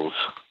of Jules.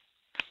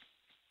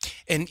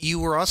 And you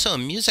were also a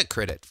music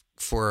critic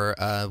for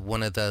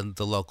one of the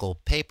local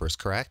papers,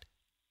 correct?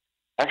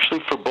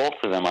 Actually, for both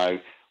of them.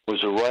 I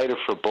was a writer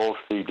for both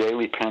the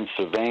Daily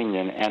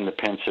Pennsylvanian and the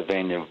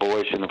Pennsylvania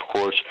Voice. And, of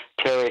course,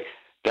 Terry,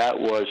 that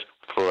was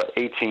for an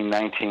 18,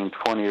 19,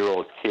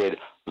 20-year-old kid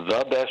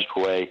the best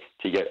way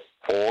to get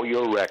all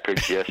your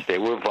records. Yes, they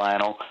were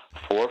vinyl,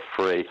 for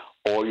free,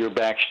 all your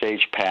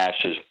backstage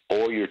passes,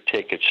 all your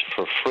tickets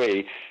for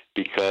free,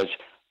 because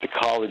the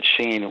college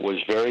scene was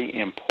very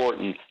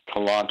important to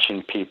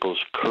launching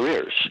people's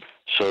careers.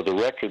 So the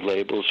record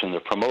labels and the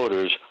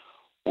promoters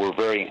were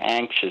very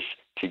anxious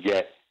to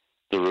get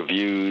the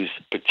reviews,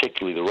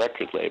 particularly the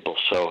record label.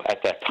 So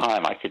at that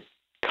time, I could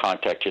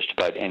contact just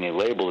about any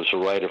label as a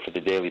writer for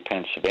the Daily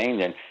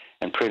Pennsylvanian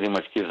and pretty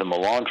much give them a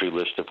laundry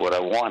list of what I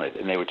wanted,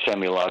 and they would send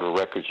me a lot of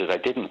records that I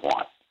didn't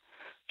want.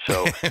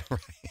 So,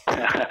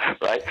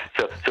 right?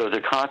 So as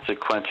a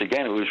consequence,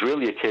 again, it was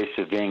really a case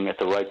of being at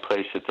the right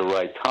place at the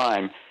right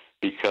time,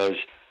 because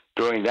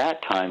during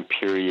that time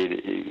period,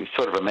 it was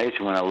sort of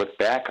amazing when I look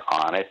back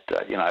on it.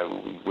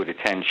 I would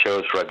attend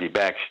shows where I'd be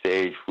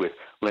backstage with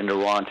Linda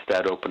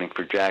Ronstadt opening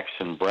for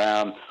Jackson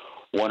Browne.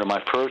 One of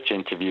my first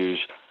interviews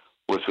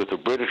was with a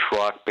British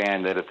rock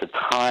band that at the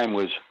time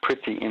was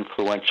pretty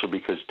influential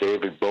because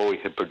David Bowie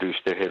had produced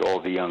their hit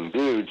All the Young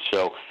Dudes.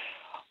 So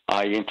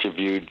I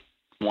interviewed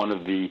one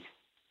of the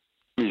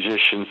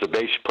musicians, the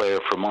bass player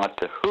for Mott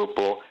the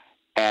Hoople,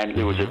 and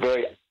it was a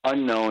very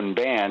unknown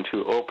band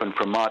who opened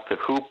for Mott the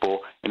Hoople,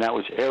 and that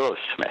was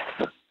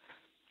Aerosmith.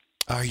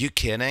 Are you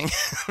kidding?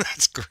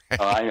 That's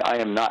great. I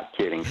am not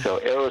kidding. So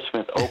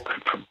Aerosmith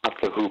opened for Mott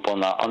the Hoople.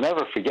 Now, I'll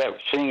never forget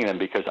seeing them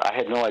because I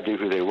had no idea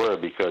who they were,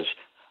 because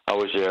I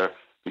was there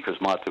because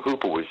Mott the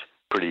Hoople was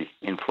pretty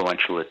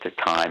influential at the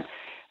time.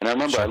 And I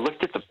remember I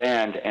looked at the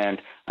band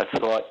and I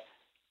thought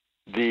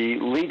the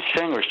lead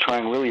singer is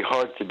trying really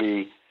hard to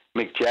be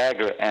Mick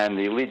Jagger, and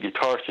the lead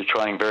guitarist is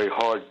trying very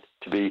hard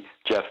to be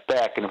Jeff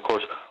Beck. And, of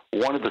course,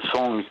 one of the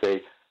songs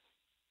they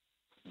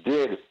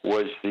did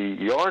was the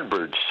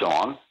Yardbirds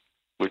song,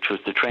 which was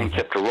The Train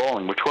Kept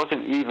A-Rolling, which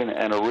wasn't even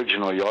an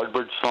original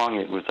Yardbirds song.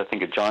 It was, I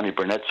think, a Johnny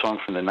Burnett song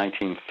from the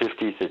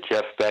 1950s that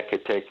Jeff Beck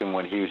had taken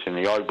when he was in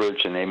the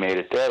Yardbirds, and they made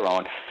it their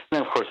own. And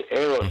then, of course,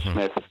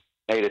 Aerosmith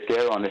made it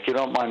their own. If you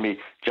don't mind me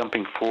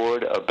jumping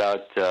forward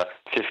about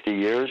 50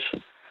 years,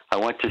 I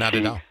went to Not see...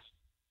 at all.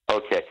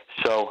 Okay,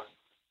 so...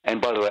 And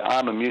by the way,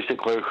 I'm a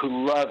music lawyer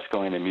who loves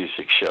going to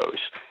music shows.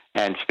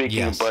 And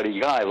speaking of Buddy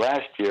Guy,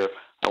 last year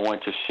I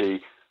went to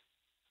see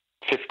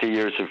 50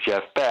 Years of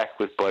Jeff Beck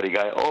with Buddy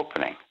Guy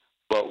opening.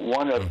 But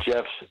one of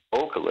Jeff's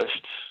vocalists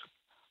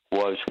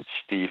was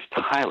Steve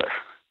Tyler.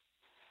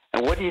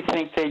 And what do you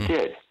think they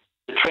did?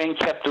 The Train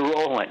Kept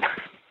A-Rolling.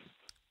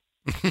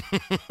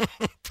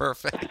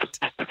 Perfect.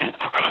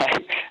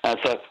 Right? I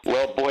thought,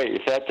 well, boy,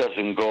 if that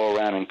doesn't go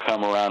around and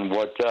come around,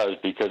 what does?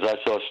 Because I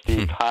saw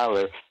Steve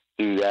Tyler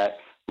do that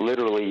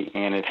literally,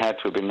 and it had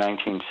to have been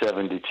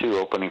 1972,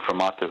 opening for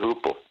Mott the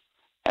Hoople,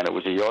 and it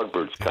was a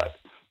Yardbirds cut.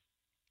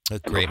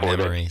 Great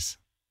memories.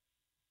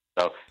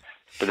 So,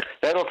 but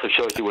that also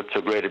shows you what's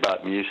so great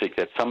about music,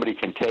 that somebody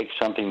can take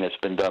something that's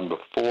been done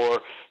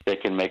before, they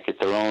can make it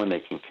their own, they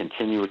can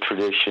continue a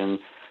tradition,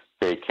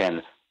 they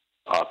can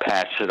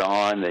pass it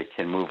on, they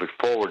can move it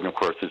forward, and of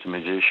course, as a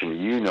musician,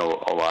 you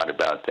know a lot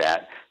about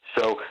that.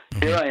 So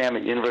here I am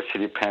at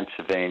University of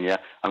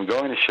Pennsylvania, I'm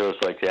going to shows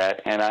like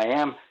that, and I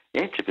am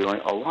interviewing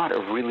a lot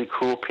of really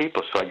cool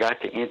people. So I got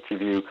to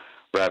interview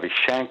Ravi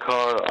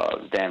Shankar,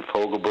 Dan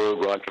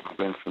Fogelberg, Roger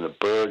Quinn from the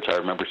Byrds. I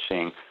remember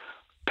seeing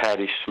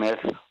Patti Smith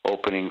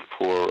opening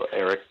for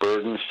Eric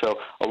Burdon. So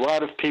a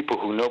lot of people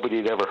who nobody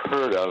had ever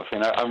heard of.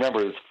 And I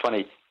remember this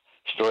funny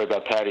story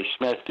about Patti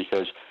Smith,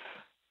 because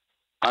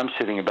I'm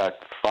sitting about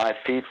 5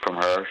 feet from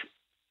her.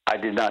 I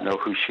did not know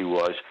who she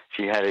was.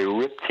 She had a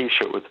ripped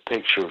T-shirt with a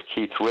picture of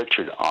Keith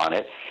Richards on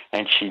it,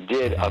 and she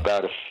did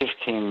about a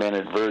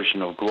 15-minute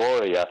version of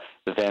Gloria,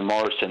 the Van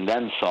Morrison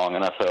Then song.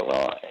 And I thought,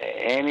 well,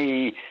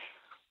 any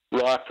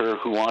rocker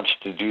who wants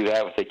to do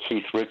that with a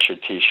Keith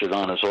Richards T-shirt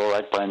on is all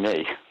right by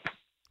me.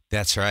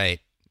 That's right.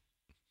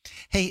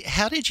 Hey,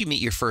 how did you meet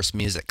your first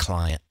music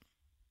client?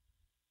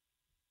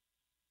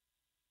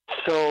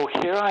 So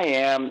here I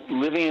am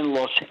living in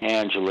Los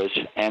Angeles,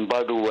 and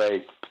by the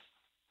way,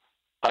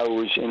 I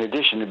was, in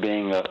addition to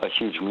being a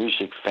huge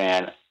music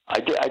fan, I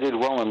did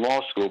well in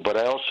law school, but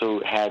I also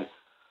had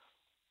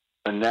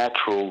a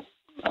natural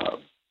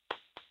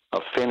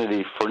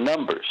affinity for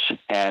numbers,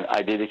 and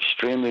I did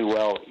extremely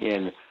well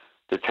in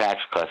the tax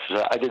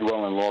classes. I did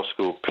well in law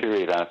school,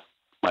 period. I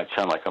might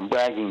sound like I'm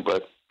bragging,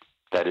 but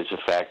that is a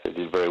fact. I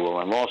did very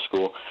well in law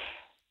school.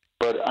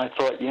 But I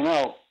thought,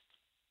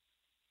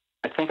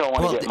 I think I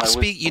want to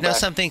get my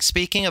something.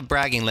 Speaking of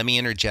bragging, let me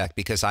interject,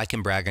 because I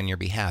can brag on your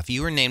behalf.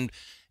 You were named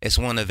as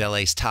one of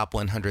LA's top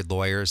 100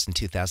 lawyers in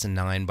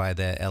 2009 by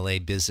the LA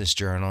Business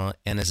Journal,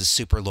 and as a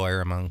super lawyer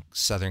among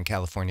Southern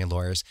California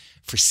lawyers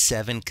for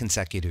 7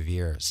 consecutive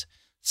years.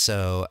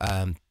 So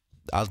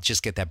I'll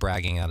just get that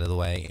bragging out of the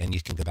way, and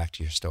you can go back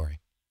to your story.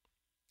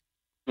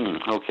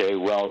 Okay,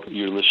 well,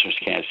 your listeners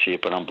can't see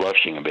it, but I'm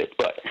blushing a bit.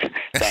 But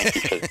thank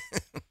you for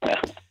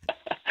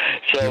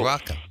You're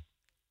welcome.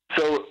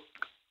 So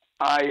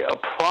I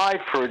applied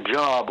for a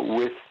job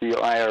with the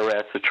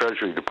IRS, the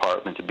Treasury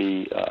Department, to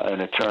be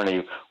an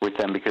attorney with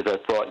them because I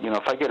thought,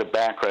 if I get a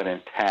background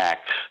in tax,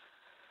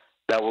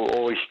 that will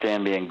always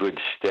stand me in good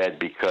stead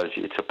because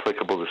it's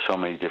applicable to so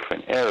many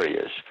different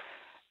areas.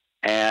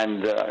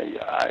 And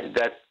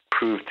that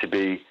proved to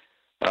be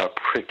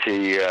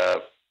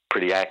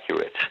pretty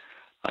accurate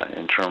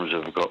in terms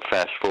of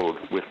fast forward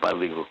with my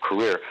legal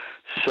career.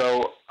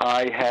 So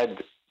I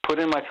had put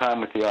in my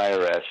time with the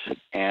IRS,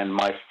 and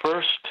my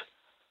first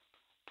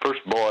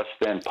boss,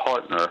 then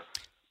partner,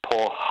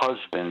 Paul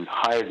Husband,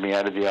 hired me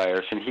out of the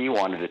IRS, and he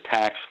wanted a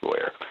tax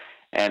lawyer.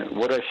 And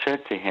what I said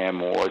to him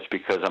was,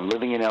 because I'm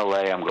living in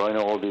L.A., I'm going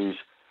to all these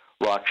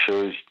rock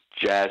shows,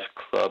 jazz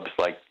clubs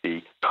like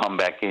the Come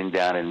Back In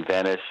down in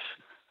Venice.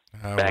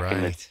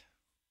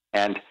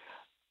 And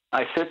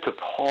I said to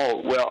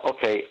Paul, well,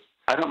 okay,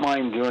 I don't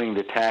mind doing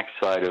the tax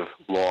side of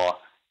law,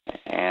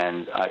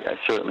 and I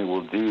certainly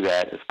will do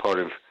that as part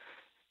of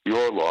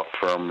your law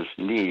firm's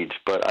needs,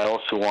 but I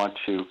also want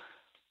to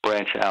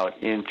branch out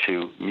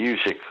into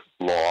music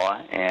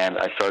law, and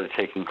I started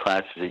taking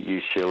classes at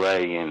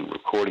UCLA in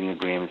recording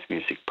agreements,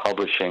 music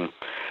publishing,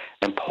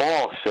 and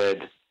Paul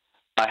said,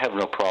 I have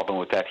no problem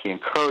with that. He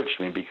encouraged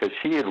me because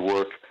he had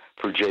worked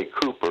for Jay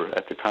Cooper.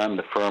 At the time,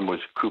 the firm was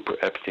Cooper,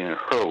 Epstein, and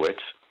Hurwitz,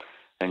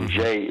 and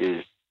Jay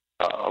is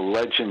a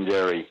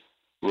legendary,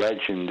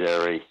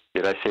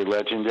 did I say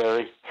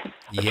legendary?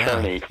 Yeah,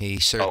 attorney. He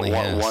certainly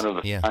is. One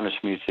of the finest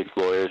music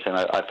lawyers, and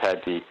I've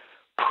had the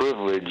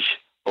privilege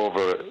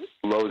over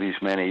these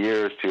many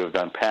years to have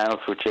done panels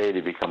with Jay,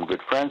 to become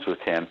good friends with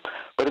him.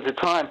 But at the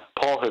time,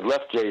 Paul had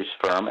left Jay's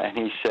firm, and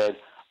he said,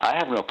 I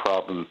have no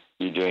problem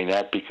you doing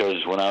that because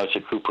when I was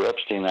at Cooper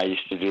Epstein, I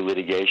used to do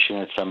litigation,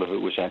 and some of it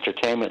was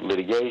entertainment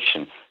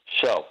litigation.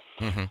 So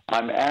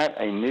I'm at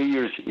a New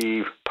Year's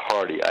Eve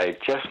party. I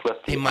just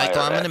left the Hey,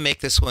 Michael, IRS. I'm going to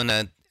make this one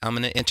I'm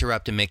going to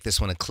interrupt and make this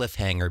one a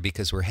cliffhanger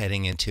because we're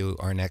heading into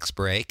our next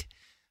break.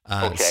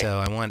 Okay. So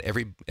I want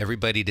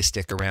everybody to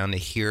stick around to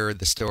hear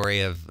the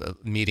story of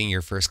meeting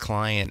your first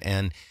client.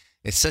 And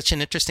it's such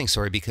an interesting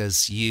story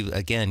because you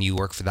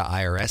work for the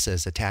IRS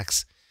as a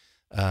tax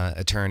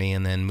attorney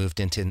and then moved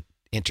into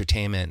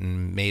entertainment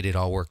and made it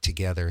all work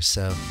together.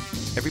 So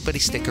everybody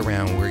stick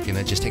around. We're going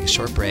to just take a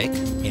short break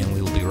and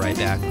we will be right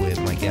back with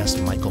my guest,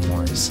 Michael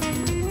Morris.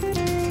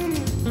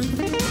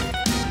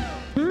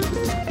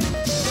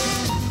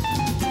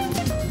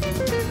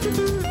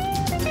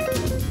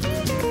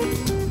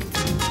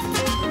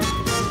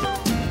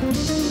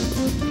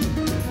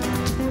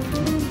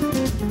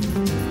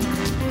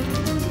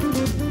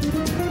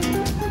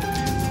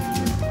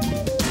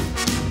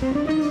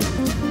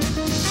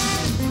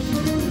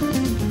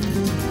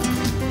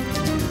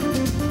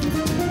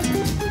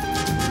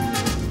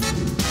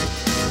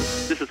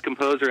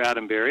 Composer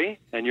Adam Berry,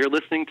 and you're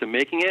listening to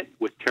Making It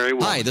with Terry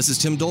Woolman. Hi, this is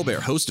Tim Dolbear,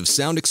 host of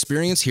Sound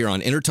Experience here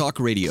on Intertalk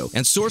Radio.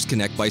 And Source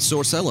Connect by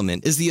Source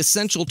Element is the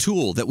essential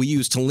tool that we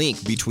use to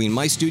link between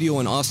my studio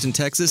in Austin,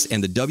 Texas,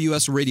 and the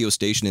WS radio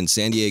station in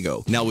San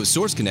Diego. Now, with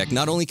Source Connect,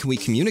 not only can we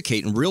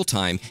communicate in real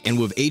time and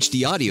with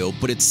HD audio,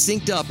 but it's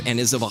synced up and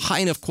is of a high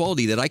enough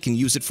quality that I can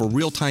use it for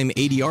real-time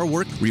ADR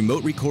work,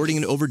 remote recording,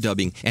 and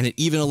overdubbing, and it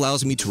even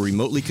allows me to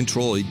remotely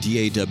control a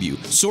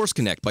DAW. Source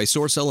Connect by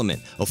Source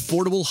Element.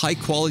 Affordable,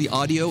 high-quality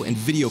audio and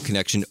video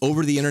connection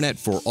over the internet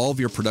for all of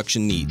your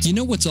production needs. You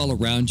know what's all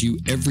around you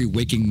every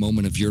waking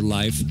moment of your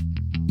life?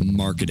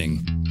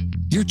 Marketing.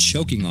 You're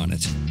choking on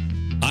it.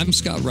 I'm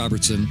Scott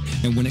Robertson,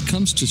 and when it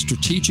comes to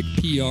strategic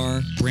PR,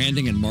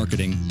 branding, and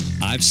marketing,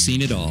 I've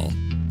seen it all.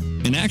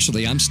 And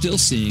actually, I'm still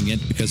seeing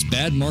it because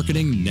bad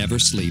marketing never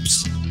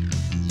sleeps.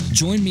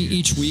 Join me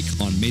each week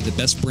on May the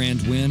Best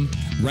Brand Win,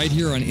 right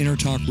here on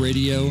Intertalk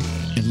Radio,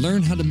 and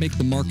learn how to make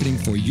the marketing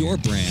for your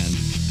brand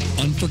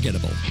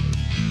unforgettable.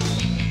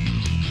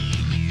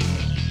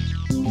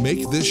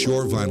 Make this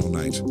your vinyl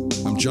night.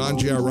 I'm John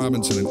J.R.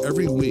 Robinson, and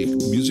every week,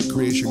 music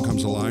creation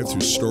comes alive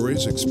through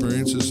stories,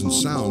 experiences, and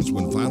sounds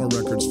when vinyl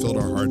records filled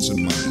our hearts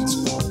and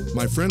minds.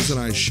 My friends and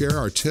I share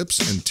our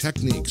tips and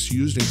techniques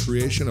used in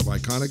creation of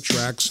iconic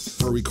tracks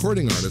for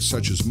recording artists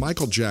such as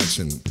Michael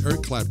Jackson,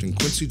 Eric Clapton,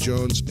 Quincy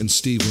Jones, and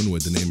Steve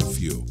Winwood, to name a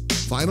few.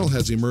 Vinyl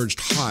has emerged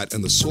hot,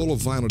 and the soul of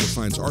vinyl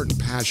defines art and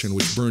passion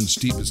which burns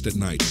deepest at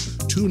night.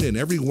 Tune in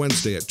every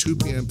Wednesday at 2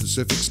 p.m.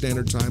 Pacific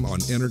Standard Time on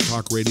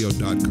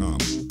intertalkradio.com.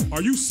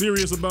 Are you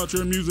serious about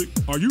your music?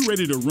 Are you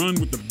ready to run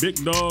with the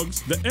big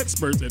dogs? The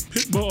experts at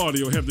Pitbull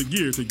Audio have the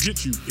gear to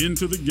get you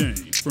into the game.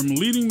 From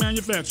leading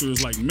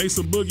manufacturers like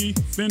Mesa Boogie,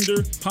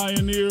 Fender,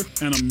 Pioneer,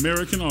 and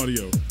American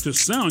Audio. To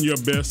sound your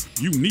best,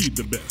 you need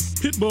the best.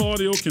 Pitbull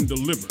Audio can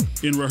deliver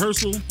in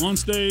rehearsal, on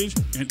stage,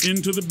 and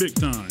into the big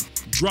time.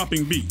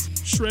 Dropping beats,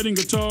 shredding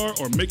guitar,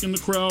 or making the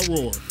crowd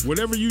roar.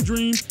 Whatever you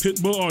dream,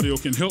 Pitbull Audio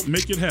can help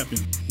make it happen.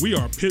 We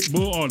are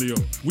Pitbull Audio.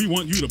 We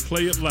want you to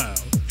play it loud.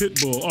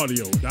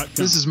 PitbullAudio.com.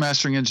 This is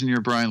mastering engineer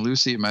Brian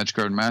Lucy at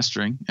MagiCard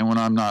Mastering, and when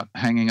I'm not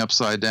hanging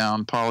upside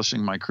down,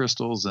 polishing my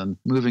crystals, and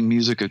moving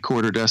music a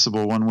quarter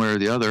decibel one way or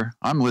the other,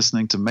 I'm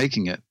listening to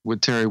Making It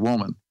with Terry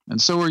Woolman. And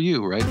so are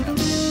you right now.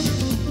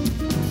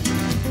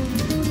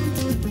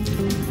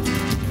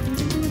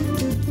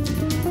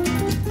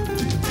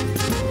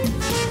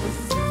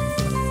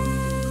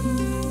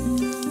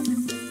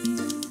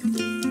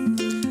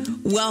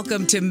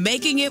 Welcome to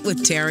Making It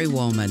with Terry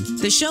Woolman,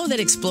 the show that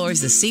explores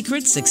the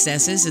secrets,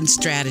 successes, and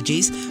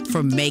strategies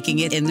for making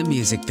it in the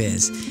music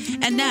biz.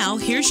 And now,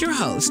 here's your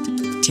host,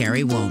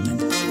 Terry Woolman.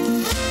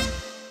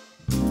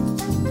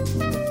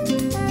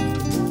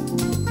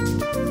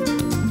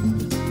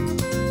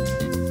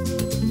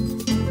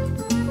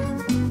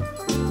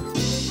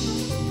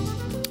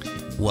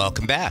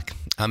 Welcome back.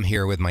 I'm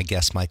here with my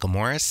guest, Michael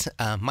Morris.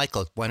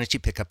 Michael, why don't you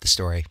pick up the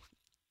story?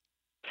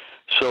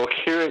 So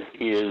here it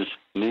is,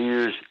 New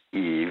Year's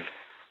Eve,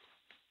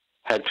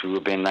 had to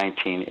have been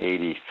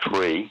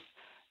 1983,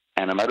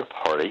 and I'm at a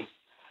party,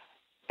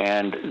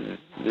 and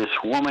this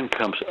woman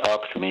comes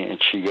up to me and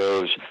she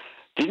goes,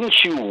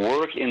 "Didn't you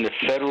work in the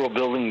federal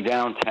building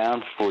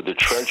downtown for the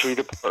Treasury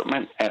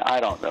Department?" And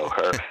I don't know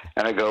her.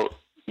 And I go,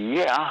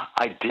 "Yeah,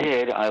 I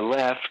did. I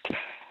left."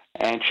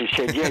 And she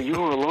said, "Yeah, you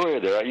were a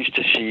lawyer there. I used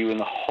to see you in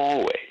the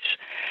hallways."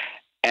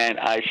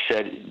 And I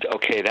said,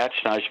 "Okay, that's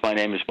nice. My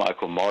name is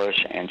Michael Morris."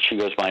 And she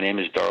goes, "My name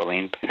is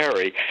Darlene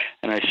Perry."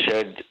 And I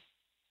said,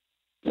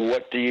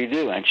 "What do you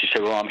do?" And she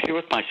said, "Well, I'm here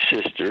with my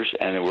sisters."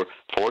 And there were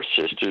 4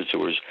 sisters. There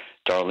was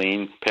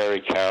Darlene Perry,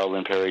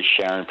 Carolyn Perry,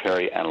 Sharon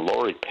Perry, and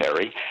Lori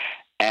Perry.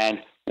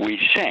 And we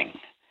sing.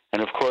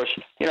 And, of course,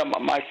 you know,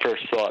 my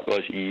first thought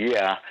was,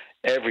 yeah,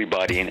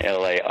 everybody in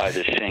L.A.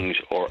 either sings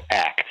or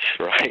acts,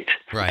 right?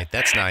 Right.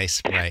 That's nice.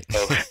 Right.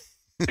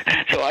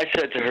 So I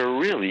said to her,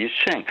 "Really, you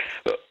sing?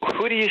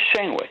 Who do you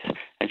sing with?"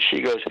 And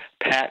she goes,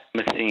 "Pat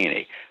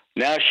Metheny."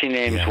 Now she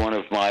names one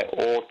of my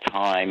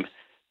all-time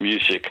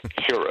music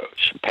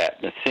heroes,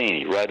 Pat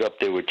Metheny, right up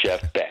there with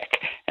Jeff Beck.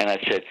 And I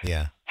said,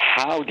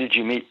 "How did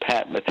you meet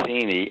Pat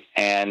Metheny?"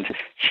 And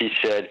she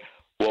said,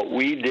 "What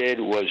we did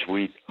was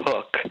we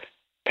took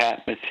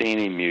Pat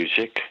Metheny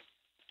music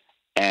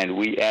and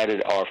we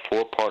added our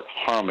 4-part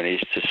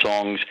harmonies to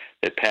songs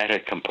that Pat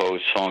had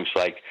composed, songs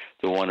like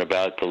the one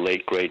about the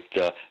late, great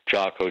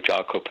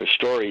Jaco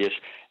Pastorius,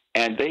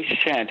 and they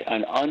sent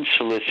an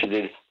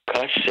unsolicited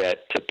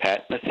cassette to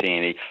Pat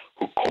Metheny,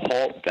 who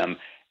called them,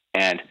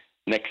 and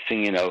next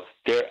thing you know,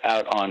 they're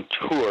out on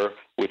tour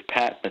with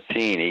Pat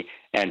Metheny,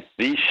 and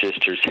these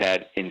sisters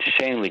had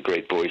insanely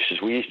great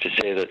voices. We used to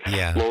say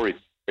that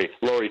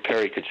Lori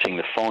Perry could sing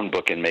the phone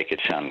book and make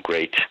it sound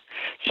great.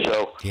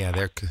 So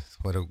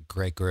what a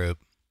great group.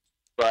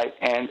 Right,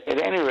 and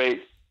at any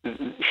rate,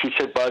 she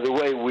said, "By the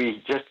way,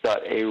 we just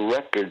got a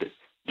record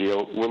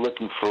deal. We're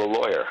looking for a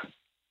lawyer."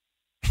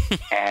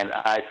 And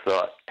I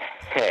thought,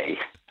 hey,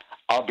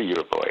 I'll be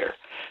your lawyer.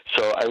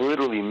 So I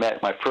literally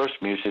met my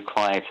first music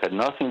clients, had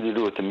nothing to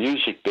do with the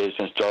music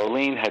business.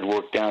 Darlene had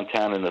worked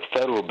downtown in the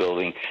federal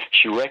building.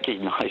 She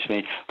recognized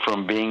me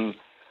from being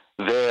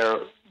there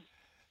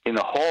in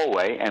the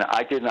hallway, and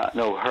I did not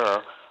know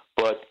her.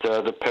 But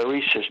the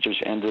Perry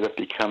sisters ended up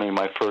becoming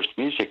my first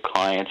music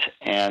clients,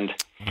 and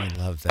I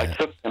love that. I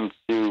took them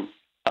to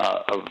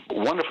a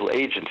wonderful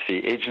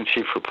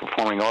agency for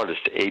performing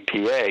artists,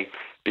 APA,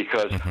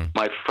 because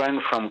my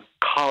friend from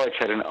college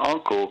had an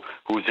uncle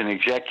who was an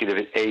executive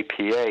at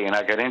APA, and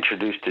I got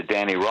introduced to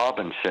Danny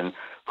Robinson,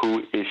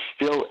 who is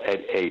still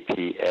at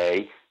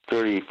APA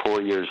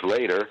 34 years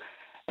later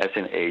as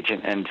an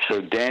agent. And so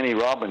Danny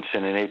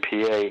Robinson and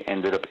APA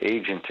ended up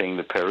agenting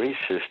the Perry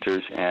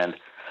sisters, and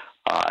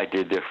I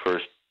did their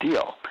first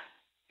deal.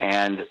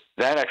 And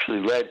that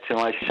actually led to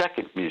my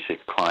second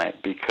music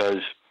client,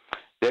 because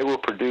they were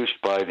produced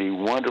by the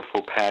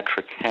wonderful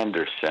Patrick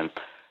Henderson.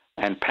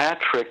 And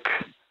Patrick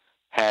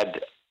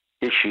had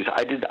issues.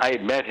 I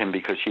had met him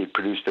because he had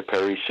produced the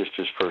Perry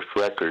sisters' first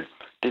record.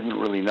 Didn't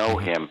really know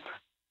him.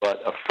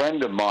 But a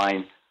friend of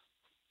mine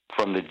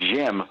from the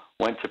gym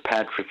went to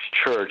Patrick's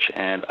church,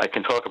 and I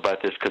can talk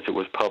about this because it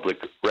was public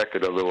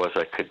record, otherwise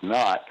I could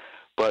not.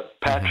 But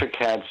Patrick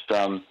had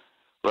some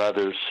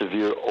rather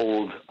severe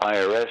old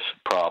IRS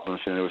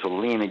problems, and there was a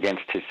lien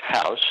against his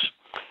house.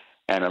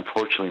 And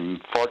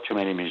unfortunately, far too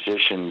many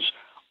musicians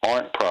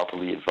aren't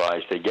properly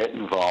advised. They get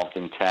involved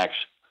in tax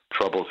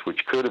troubles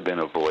which could have been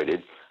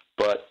avoided.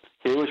 But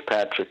here was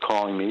Patrick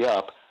calling me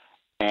up,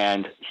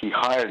 and he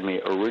hired me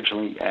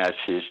originally as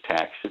his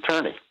tax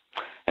attorney.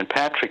 And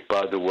Patrick,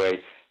 by the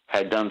way,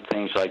 had done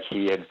things like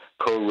he had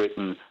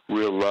co-written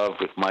Real Love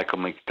with Michael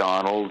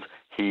McDonald.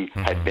 He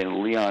had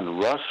been Leon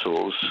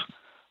Russell's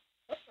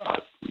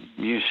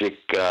music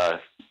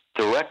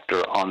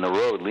director on the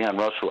road. Leon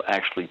Russell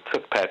actually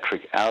took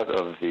Patrick out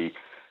of the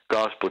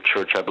gospel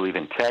church, I believe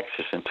in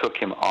Texas, and took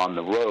him on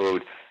the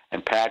road.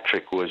 And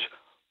Patrick was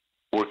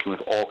working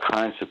with all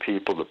kinds of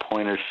people, the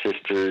Pointer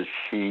Sisters.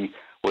 He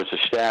was a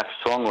staff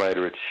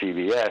songwriter at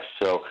CBS.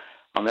 So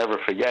I'll never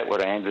forget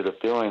what I ended up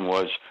doing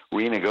was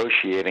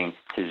renegotiating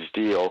his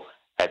deal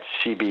at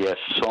CBS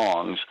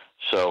Songs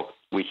so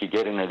we could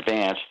get in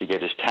advance to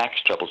get his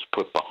tax troubles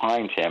put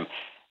behind him.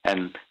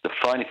 And the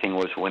funny thing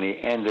was, when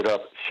he ended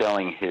up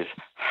selling his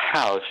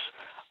house,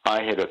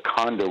 I had a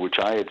condo which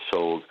I had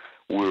sold.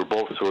 We were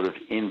both sort of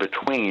in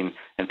between,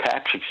 and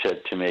Patrick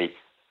said to me,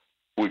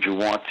 "Would you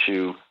want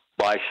to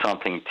buy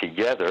something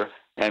together?"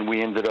 And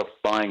we ended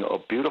up buying a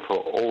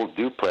beautiful old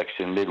duplex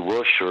in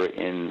Mid-Wilshire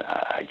in,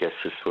 I guess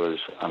this was,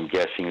 I'm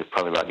guessing it's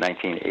probably about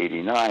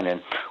 1989,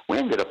 and we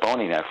ended up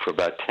owning that for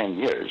about 10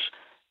 years.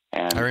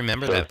 And I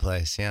remember that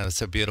place. Yeah, it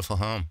was a beautiful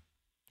home.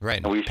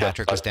 Right.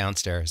 Patrick was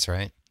downstairs,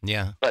 right?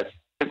 Yeah. But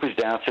Patrick was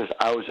downstairs.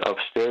 I was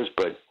upstairs,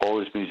 but all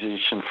his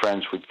musician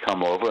friends would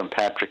come over. And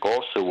Patrick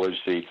also was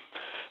the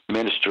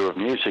minister of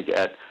music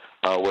at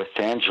West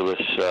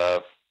Angeles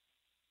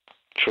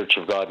Church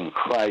of God in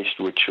Christ,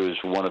 which was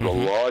one of the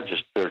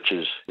largest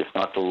churches, if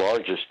not the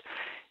largest,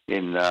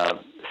 in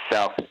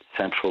South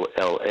Central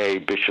L.A.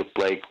 Bishop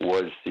Blake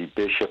was the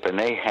bishop, and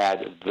they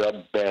had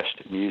the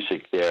best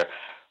music there.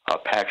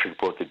 Patrick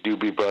brought the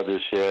Doobie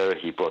Brothers there.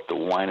 He brought the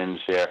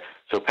Winans there.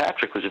 So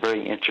Patrick was a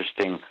very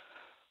interesting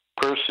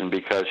person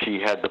because he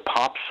had the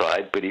pop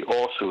side, but he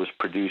also was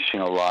producing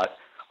a lot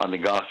on the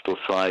gospel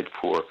side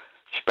for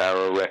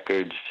Sparrow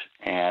Records.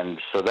 And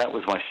so that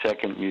was my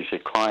second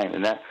music client,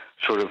 and that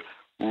sort of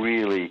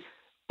really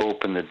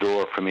opened the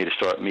door for me to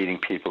start meeting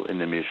people in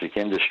the music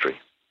industry.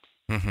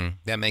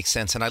 That makes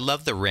sense. And I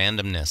love the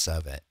randomness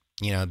of it,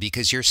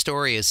 because your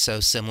story is so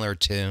similar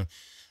to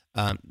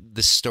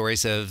the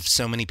stories of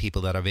so many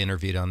people that I've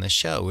interviewed on this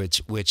show,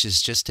 which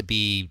is just to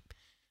be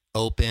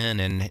open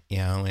and,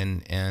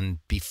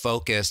 and be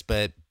focused,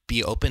 but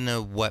be open to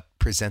what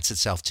presents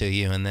itself to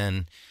you. And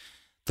then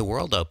the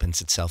world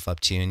opens itself up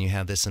to you and you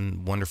have this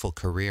wonderful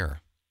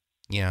career,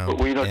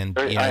 But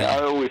I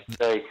always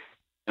say,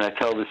 and I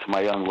tell this to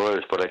my young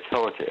lawyers, but I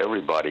tell it to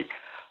everybody,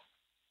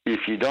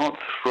 if you don't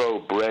throw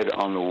bread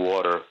on the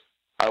water,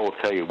 I will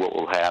tell you what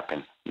will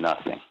happen.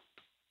 Nothing.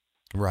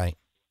 Right.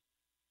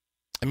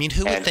 I mean,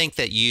 who would think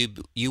that you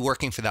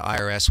working for the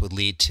IRS would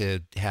lead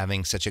to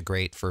having such a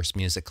great first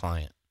music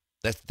client?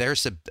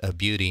 There's a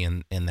beauty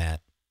in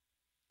that.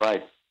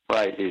 Right.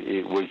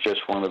 It was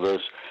just one of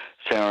those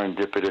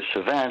serendipitous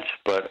events,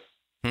 but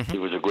it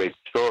was a great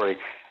story.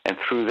 And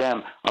through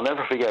them, I'll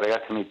never forget, I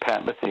got to meet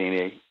Pat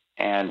Metheny,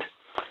 and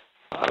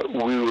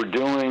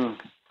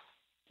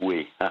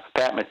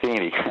Pat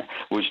Metheny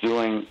was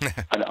doing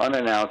an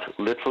unannounced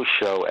little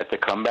show at the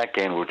Comeback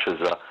Inn, which was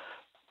a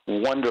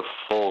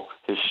wonderful,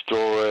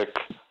 historic,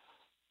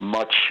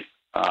 much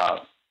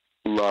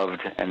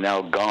loved and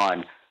now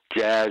gone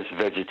jazz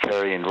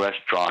vegetarian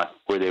restaurant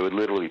where they would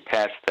literally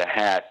pass the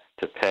hat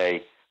to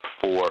pay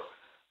for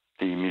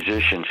the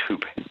musicians who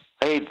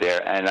played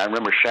there. And I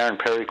remember Sharon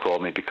Perry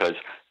called me because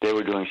they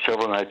were doing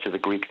several nights at the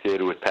Greek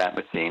Theater with Pat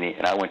Metheny,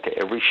 and I went to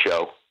every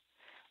show.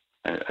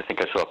 And I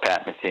think I saw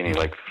Pat Metheny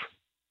like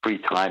 3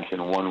 times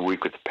in 1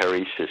 week with the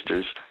Perry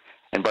sisters.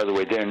 And by the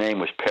way, their name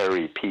was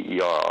Perry,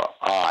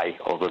 P-E-R-I,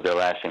 although their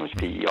last name was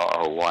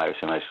P-E-R-R-Y. It was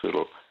a nice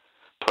little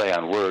play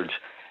on words.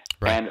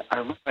 Right. And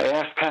I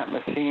asked Pat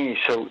Metheny,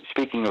 so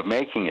speaking of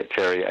making it,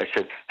 Terry, I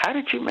said, how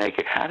did you make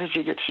it? How did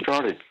you get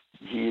started?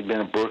 He had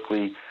been a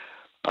Berklee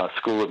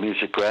School of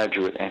Music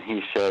graduate, and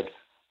he said,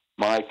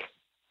 Mike,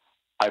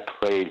 I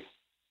played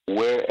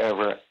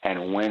wherever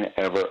and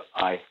whenever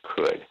I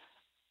could.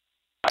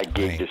 I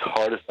gigged as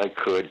hard as I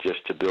could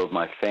just to build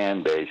my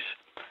fan base.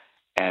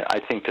 And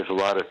I think there's a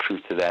lot of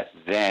truth to that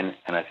then,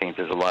 and I think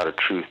there's a lot of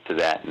truth to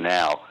that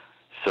now.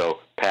 So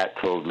Pat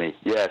told me,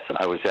 yes,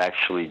 I was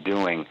actually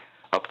doing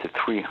up to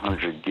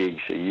 300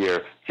 gigs a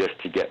year just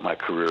to get my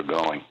career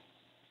going.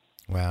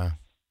 Wow.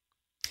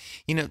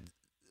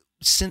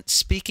 Since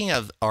speaking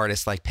of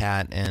artists like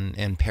Pat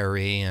and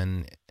Perry,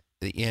 and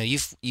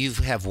you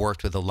have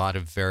worked with a lot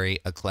of very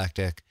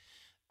eclectic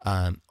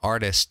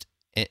artists,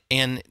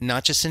 and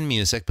not just in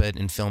music, but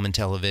in film and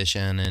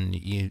television, and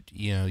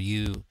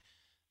even,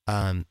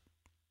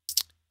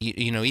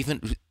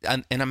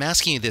 and I'm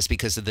asking you this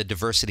because of the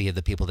diversity of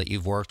the people that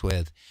you've worked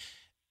with.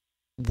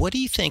 What do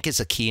you think is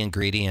a key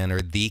ingredient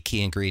or the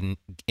key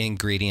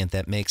ingredient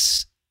that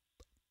makes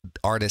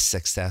artists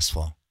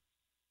successful?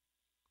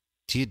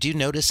 Do you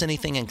notice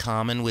anything in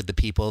common with the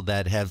people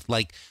that have,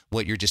 like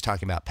what you're just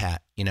talking about,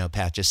 Pat?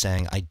 Pat just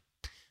saying,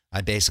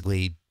 I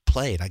basically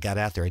played. I got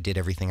out there. I did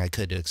everything I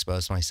could to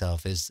expose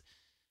myself. Is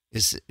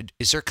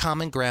there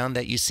common ground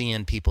that you see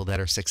in people that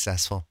are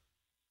successful?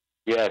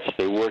 Yes,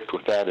 they worked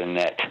without a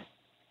net.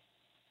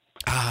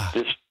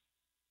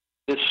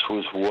 This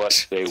was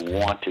what they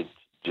wanted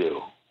to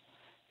do.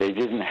 They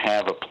didn't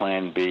have a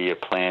plan B, a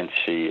plan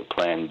C, a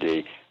plan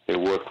D. They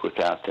worked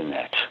without the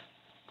net.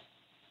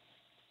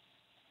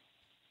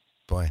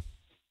 Boy.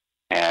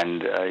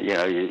 And,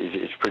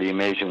 it's pretty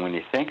amazing when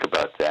you think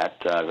about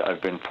that.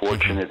 I've been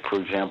fortunate,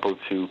 for example,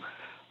 to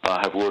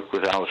have worked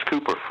with Alice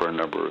Cooper for a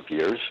number of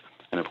years.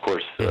 And, of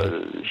course,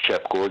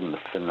 Shep Gordon, the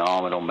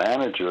phenomenal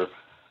manager,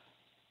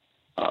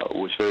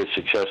 was very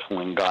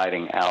successful in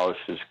guiding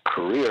Alice's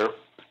career.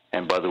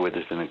 And, by the way,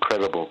 there's an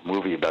incredible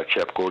movie about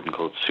Shep Gordon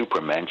called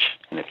Supermensch.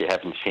 And if you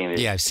haven't seen it...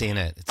 Yeah, I've seen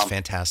it. It's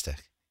fantastic.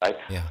 Right?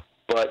 Yeah.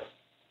 But...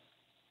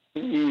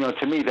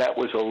 to me, that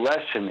was a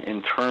lesson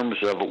in terms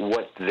of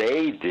what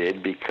they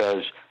did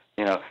because,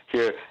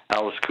 here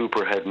Alice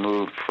Cooper had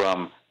moved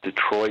from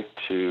Detroit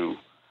to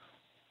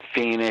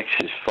Phoenix.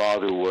 His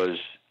father was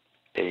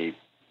a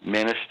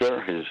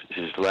minister.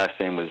 His last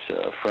name was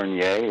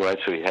Fernier, right?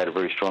 So he had a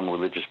very strong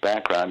religious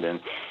background,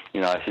 and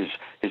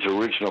his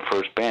original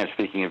first band,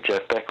 speaking of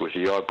Jeff Beck, was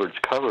the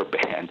Yardbirds cover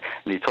band.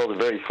 And he told a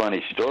very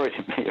funny story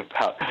to me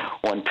about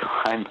one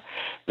time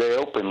they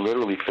opened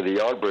literally for the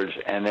Yardbirds,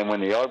 and then when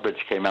the Yardbirds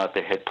came out,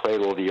 they had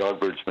played all the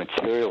Yardbirds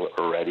material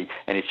already,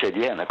 and he said,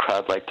 "Yeah, and the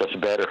crowd liked us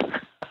better."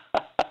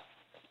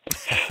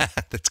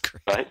 That's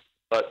great. Right?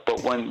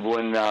 But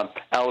when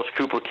Alice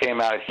Cooper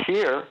came out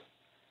here,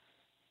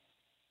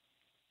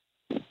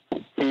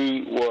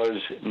 he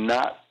was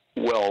not,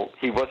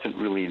 he wasn't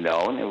really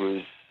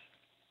known.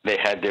 They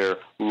had their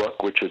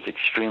look, which was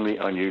extremely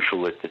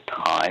unusual at the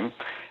time,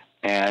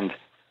 and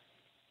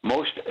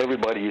most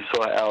everybody who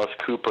saw Alice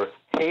Cooper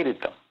hated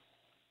them,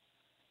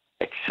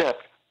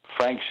 except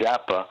Frank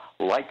Zappa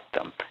liked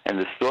them. And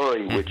the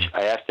story, which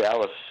I asked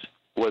Alice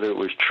whether it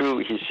was true,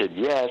 he said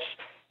yes,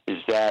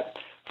 is that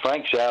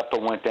Frank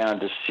Zappa went down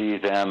to see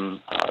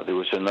them. There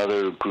was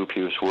another group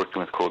he was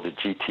working with called the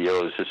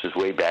GTOs. This is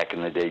way back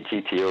in the day.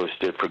 GTOs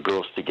stood for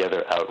Girls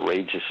Together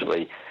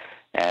Outrageously.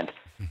 And,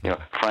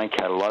 Frank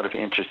had a lot of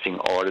interesting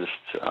artists.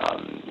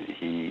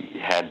 He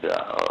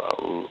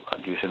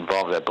was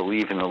involved, I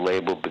believe, in the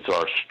label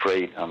Bizarre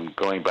Straight. I'm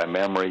going by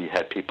memory. He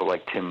had people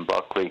like Tim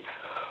Buckley.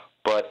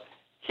 But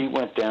he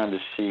went down to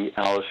see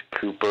Alice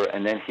Cooper,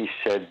 and then he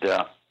said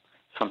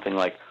something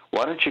like,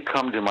 "Why don't you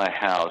come to my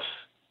house,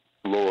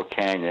 Laurel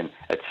Canyon,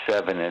 at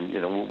 7, and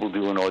we'll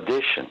do an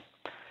audition."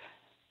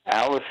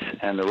 Alice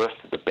and the rest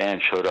of the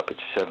band showed up at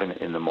 7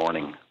 in the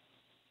morning.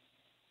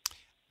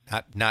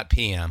 Not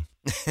PM,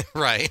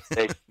 right?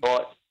 They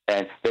thought,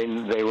 and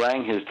they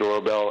rang his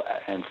doorbell,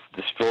 and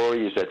the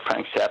story is that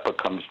Frank Zappa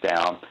comes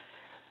down,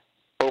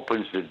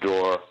 opens the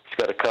door, he's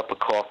got a cup of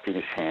coffee in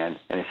his hand,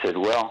 and he said,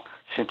 "Well,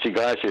 since you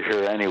guys are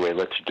here anyway,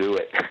 let's do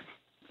it."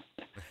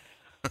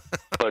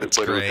 but it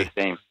was the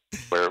same,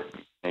 where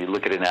you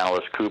look at an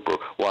Alice Cooper.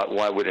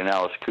 Why would an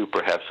Alice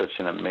Cooper have such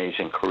an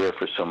amazing career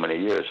for so many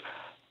years?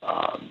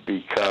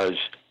 Because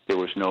there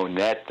was no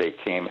net. They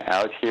came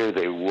out here.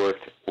 They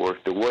worked.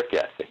 The work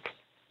ethic,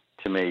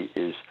 to me,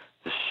 is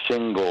the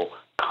single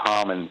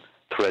common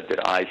thread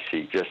that I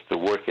see, just the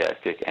work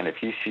ethic. And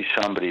if you see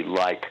somebody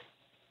like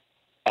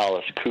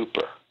Alice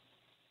Cooper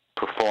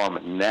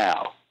perform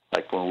now,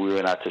 like when we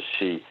went out to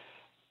see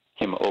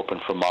him open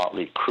for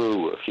Motley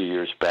Crue a few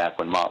years back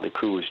when Motley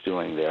Crue was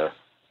doing their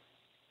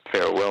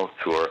farewell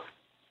tour,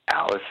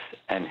 Alice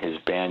and his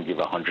band give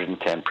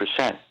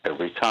 110%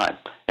 every time.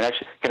 And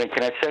actually,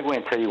 can I segue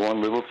and tell you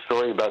one little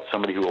story about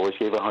somebody who always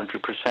gave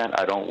 100%?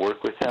 I don't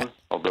work with him,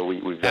 although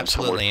we've done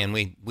absolutely, and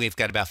we've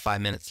got about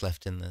 5 minutes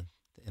left in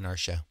our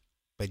show.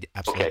 But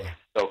absolutely. Okay,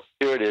 so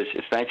here it is.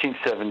 It's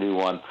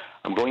 1971.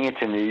 I'm going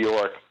into New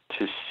York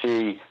to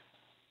see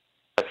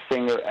a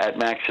singer at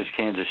Max's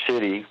Kansas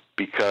City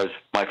because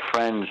my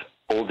friend's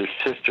older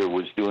sister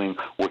was doing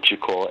what you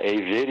call a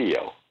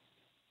video.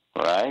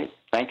 Right?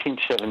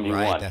 1971.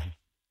 Right.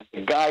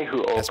 The guy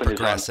who opened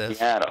is on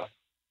piano.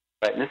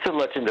 Right? And this is a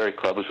legendary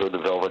club. It was where the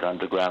Velvet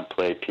Underground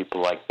played,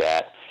 people like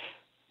that.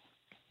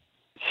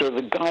 So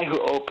the guy who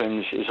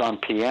opens is on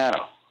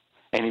piano,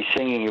 and he's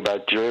singing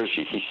about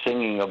Jersey. He's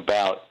singing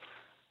about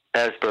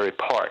Asbury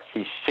Park.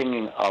 He's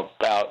singing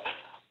about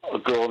a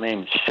girl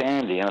named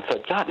Sandy. And I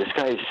thought, God, this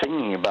guy is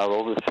singing about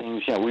all the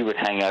things. We would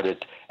hang out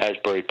at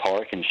Asbury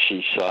Park and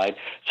Seaside.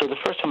 So the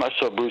first time I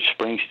saw Bruce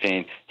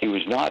Springsteen, he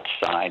was not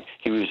signed.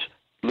 He was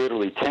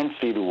literally 10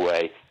 feet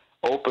away,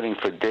 opening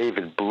for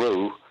David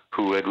Blue,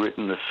 who had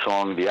written the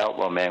song The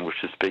Outlaw Man,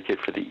 which was a big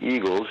hit for the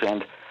Eagles.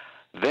 And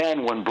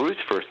then when Bruce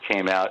first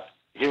came out,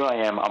 here I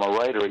am. I'm a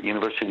writer at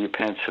University of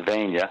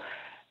Pennsylvania.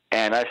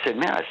 And I said,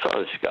 man, I saw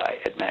this guy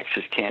at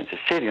Max's Kansas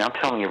City. And I'm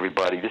telling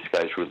everybody, this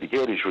guy's really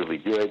good. He's really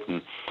good.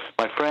 And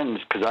my friends,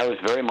 because I was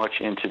very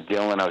much into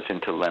Dylan, I was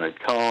into Leonard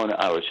Cohen,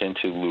 I was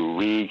into Lou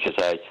Reed, because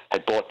I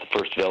had bought the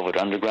first Velvet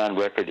Underground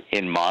record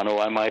in mono,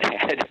 I might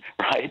add,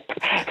 right?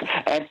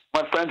 And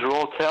my friends were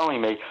all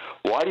telling me,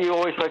 why do you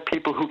always like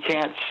people who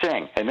can't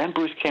sing? And then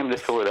Bruce came to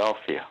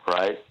Philadelphia,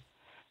 right?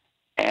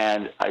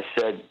 And I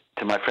said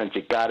to my friends,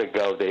 you got to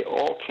go. They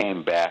all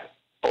came back.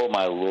 Oh,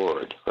 my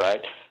Lord,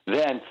 right?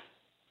 Then,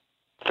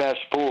 fast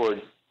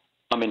forward,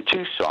 I'm in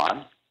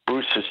Tucson.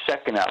 Bruce's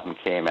second album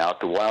came out,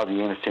 The Wild, the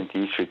Innocent, the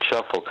E Street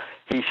Shuffle.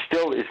 He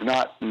still is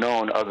not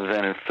known other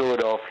than in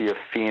Philadelphia,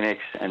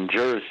 Phoenix, and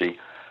Jersey.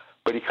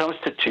 But he comes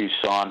to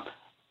Tucson.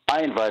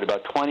 I invite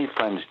about 20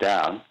 friends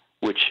down,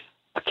 which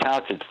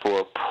accounted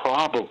for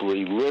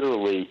probably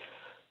literally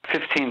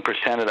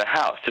 15% of the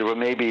house. There were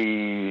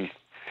maybe,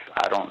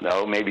 I don't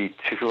know, maybe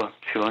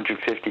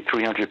 250,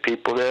 300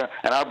 people there,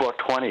 and I brought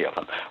 20 of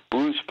them.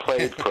 Bruce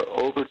played for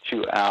over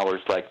 2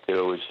 hours like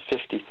there was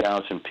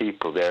 50,000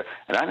 people there,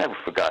 and I never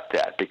forgot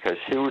that because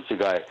here was a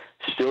guy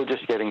still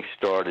just getting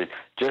started,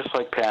 just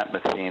like Pat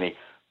Metheny,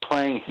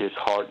 playing his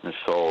heart and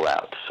soul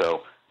out.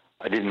 So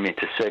I didn't mean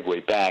to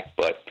segue back,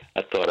 but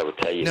I thought I would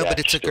tell you that. No,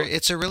 but story.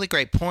 it's a really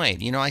great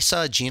point. I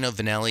saw a Gino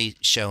Vanelli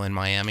show in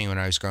Miami when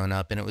I was growing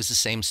up, and it was the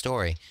same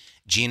story.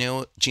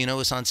 Gino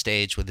was on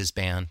stage with his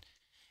band,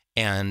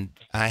 And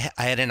I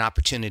had an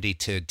opportunity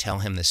to tell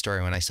him the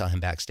story when I saw him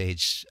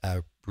backstage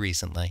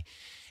recently.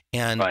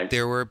 And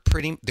there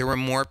were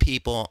more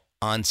people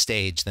on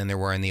stage than there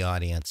were in the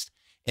audience.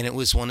 And it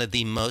was one of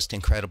the most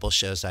incredible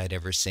shows I'd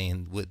ever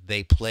seen.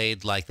 They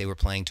played like they were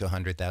playing to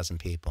 100,000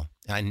 people.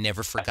 And I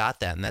never forgot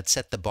that. And that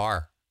set the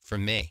bar for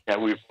me. Yeah,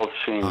 we've both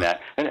seen that.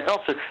 And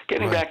also,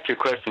 getting back to your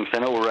question, because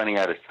I know we're running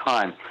out of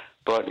time,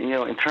 but,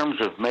 in terms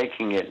of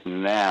making it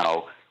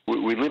now,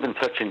 we live in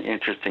such an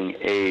interesting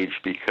age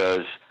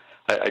because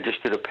I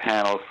just did a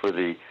panel for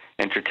the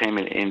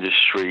Entertainment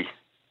Industry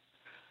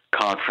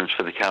Conference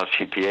for the Cal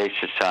CPA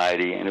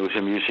Society, and it was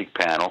a music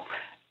panel.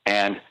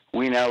 And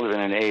we now live in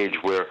an age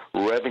where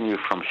revenue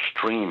from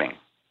streaming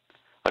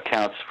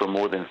accounts for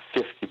more than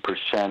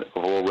 50%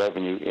 of all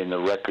revenue in the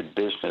record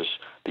business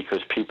because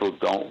people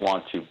don't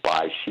want to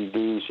buy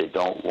CDs, they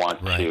don't want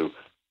to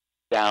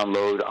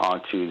download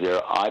onto their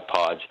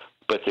iPods,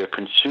 but they're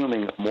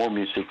consuming more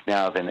music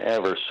now than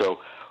ever. So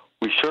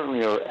we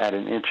certainly are at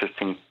an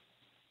interesting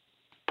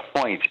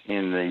point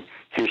in the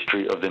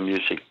history of the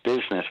music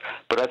business,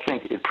 but I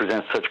think it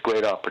presents such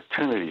great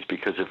opportunities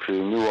because if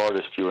you're a new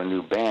artist, you're a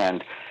new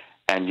band,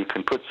 and you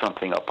can put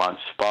something up on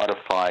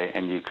Spotify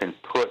and you can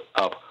put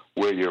up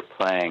where you're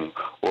playing,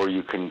 or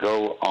you can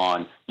go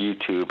on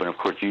YouTube, and of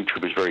course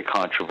YouTube is very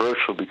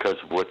controversial because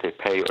of what they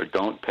pay or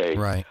don't pay,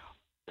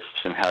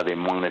 and how they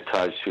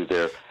monetize through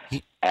their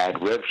ad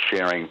rev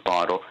sharing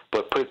model.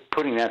 But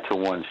putting that to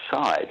one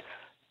side,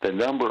 the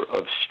number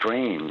of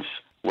streams,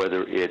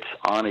 whether it's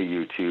on a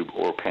YouTube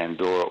or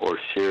Pandora or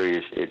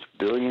Sirius, it's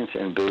billions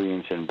and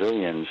billions and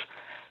billions.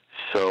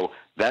 So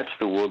that's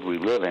the world we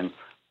live in.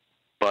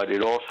 But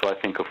it also, I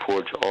think,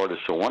 affords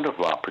artists a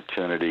wonderful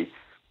opportunity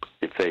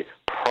if they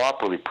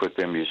properly put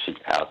their music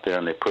out there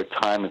and they put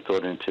time and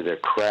thought into their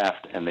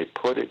craft and they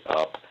put it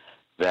up,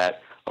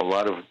 that a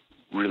lot of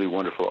really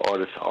wonderful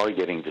artists are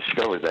getting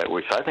discovered that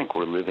way. So I think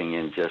we're living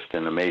in just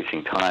an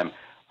amazing time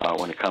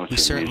when it comes to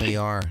music. We certainly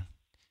are.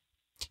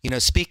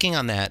 Speaking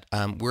on that,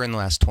 we're in the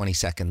last 20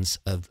 seconds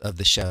of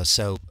the show.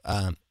 So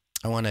I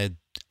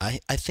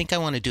think I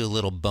want to do a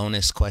little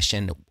bonus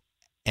question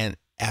and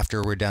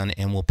after we're done,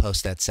 and we'll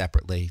post that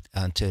separately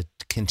to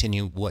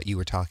continue what you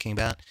were talking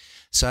about.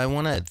 So I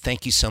want to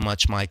thank you so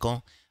much,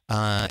 Michael.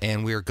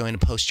 And we're going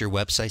to post your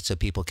website so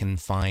people can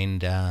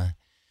find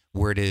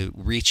where to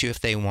reach you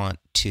if they want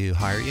to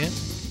hire you.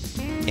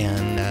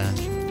 And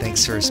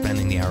thanks for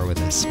spending the hour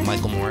with us.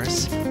 Michael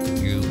Morris,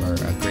 you are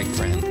a great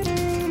friend.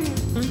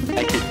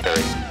 Thank you,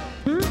 Terry.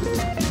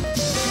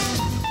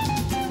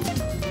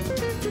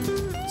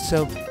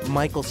 So,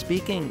 Michael,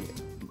 speaking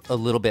a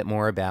little bit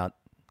more about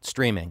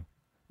streaming,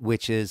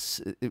 which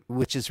is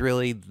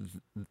really,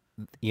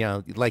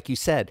 like you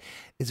said,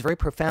 it's very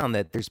profound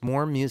that there's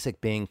more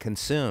music being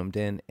consumed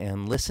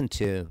and listened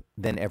to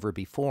than ever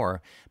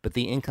before, but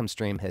the income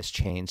stream has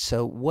changed.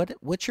 So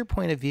what's your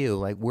point of view?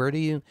 Like, where do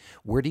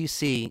you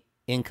see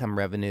income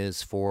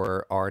revenues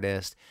for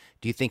artists?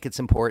 Do you think it's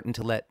important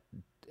to let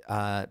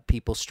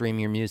people stream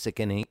your music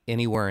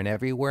anywhere and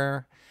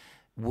everywhere?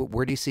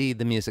 Where do you see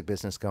the music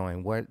business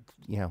going?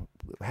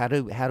 How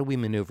do we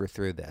maneuver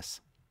through this?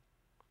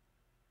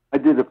 I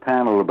did a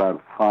panel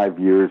about 5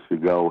 years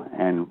ago,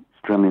 and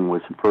streaming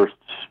was first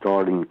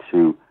starting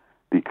to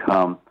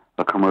become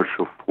a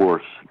commercial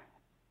force.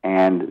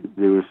 And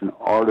there was an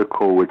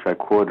article which I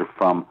quoted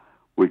from,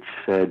 which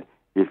said,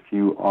 if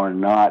you are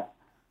not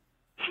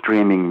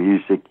streaming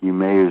music, you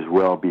may as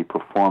well be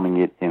performing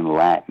it in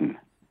Latin.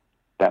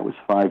 That was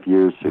 5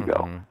 years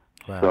ago.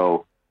 Mm-hmm. Wow.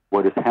 So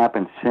what has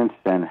happened since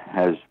then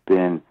has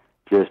been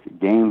just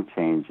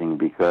game-changing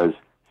because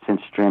since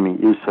streaming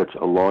is such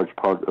a large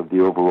part of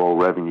the overall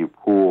revenue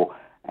pool,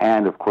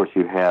 and of course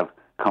you have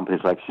companies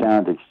like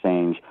Sound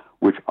Exchange,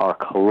 which are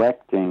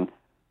collecting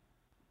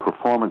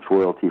performance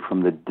royalty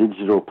from the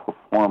digital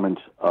performance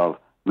of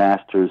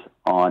masters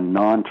on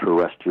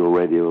non-terrestrial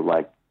radio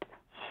like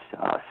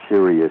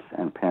Sirius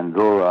and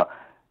Pandora,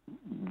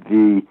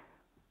 the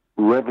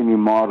revenue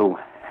model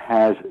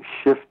has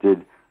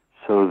shifted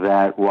so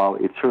that while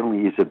it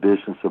certainly is a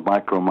business of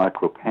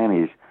micro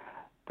pennies,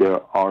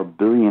 there are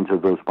billions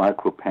of those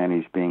micro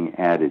pennies being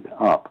added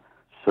up.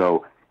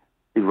 So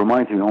it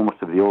reminds me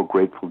almost of the old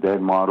Grateful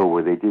Dead model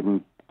where they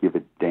didn't give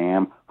a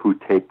damn who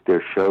taped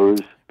their shows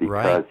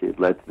because it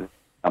led to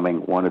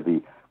becoming one of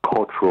the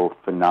cultural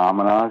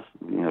phenomena.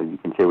 You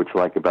can say what you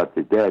like about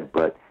the Dead,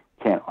 but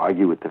can't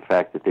argue with the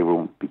fact that they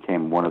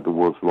became one of the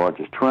world's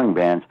largest touring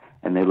bands,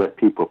 and they let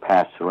people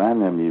pass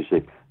around their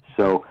music.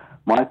 So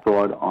my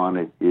thought on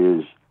it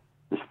is,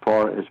 as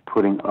far as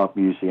putting up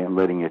music and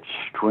letting it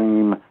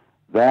stream,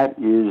 that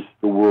is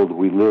the world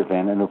we live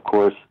in. And of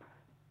course,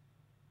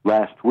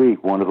 last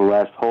week, one of the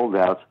last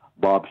holdouts,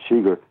 Bob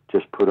Seger,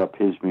 just put up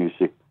his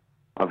music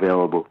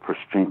available for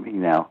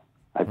streaming now.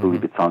 I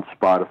believe it's on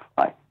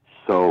Spotify.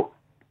 So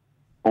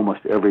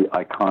almost every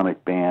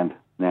iconic band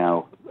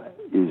now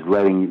is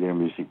letting their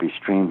music be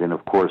streamed. And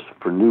of course,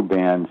 for new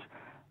bands,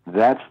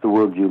 that's the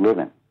world you live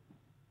in.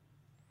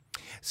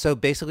 So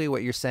basically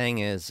what you're saying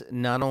is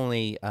not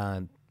only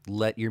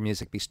let your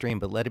music be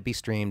streamed, but let it be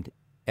streamed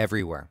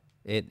everywhere.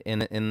 It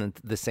in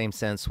the same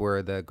sense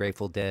where the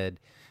Grateful Dead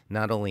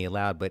not only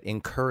allowed but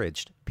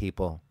encouraged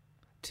people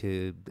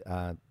to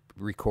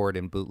record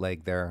and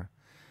bootleg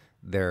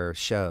their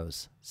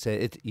shows.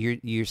 So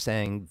you're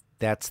saying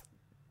that's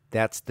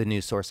the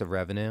new source of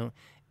revenue,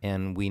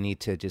 and we need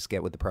to just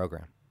get with the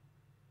program.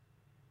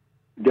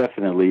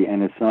 Definitely,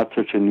 and it's not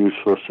such a new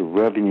source of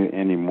revenue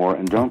anymore.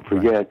 And don't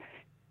forget,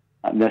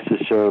 not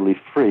necessarily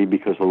free,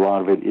 because a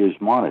lot of it is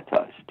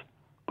monetized.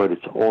 But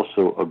it's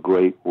also a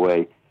great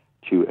way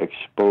to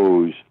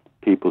expose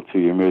people to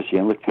your music.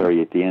 And look,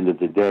 Terry, at the end of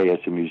the day, as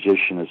a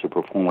musician, as a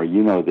performer,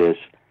 you know this,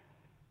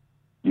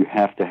 you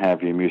have to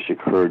have your music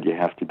heard. You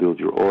have to build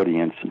your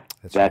audience.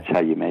 That's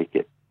how you make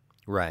it.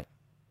 Right.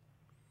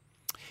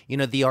 You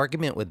know, the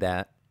argument with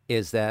that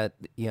is that,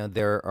 you know,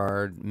 there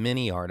are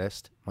many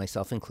artists,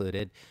 myself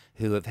included,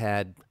 who have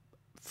had,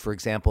 for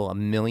example, 1.5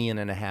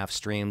 million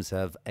streams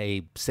of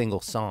a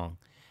single song,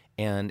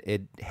 and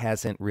it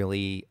hasn't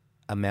really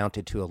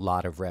amounted to a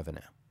lot of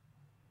revenue.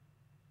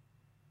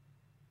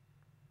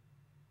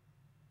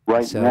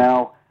 Right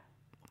now,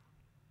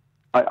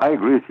 I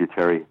agree with you,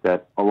 Terry,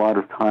 that a lot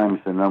of times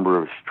the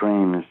number of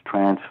streams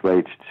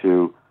translates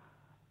to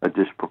a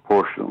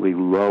disproportionately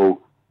low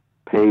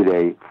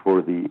payday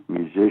for the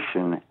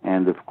musician,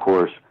 and of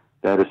course,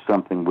 that is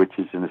something which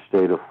is in a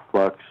state of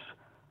flux.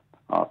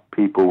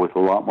 People with a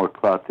lot more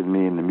clout than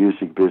me in the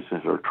music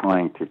business are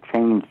trying to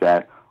change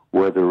that,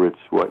 whether it's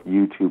what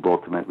YouTube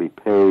ultimately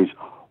pays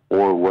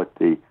or what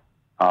the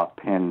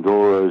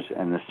Pandoras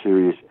and the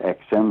Sirius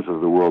XMs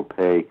of the world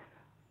pay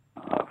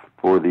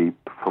for the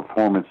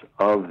performance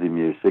of the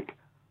music,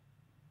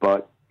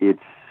 but it's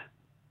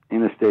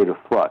in a state of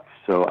flux.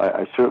 So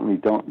I certainly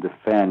don't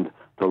defend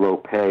the low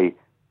pay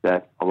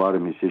that a lot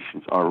of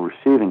musicians are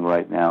receiving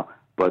right now,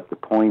 but the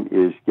point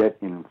is get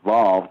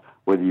involved,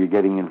 whether you're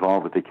getting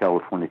involved with the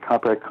California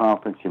Copyright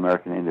Conference, the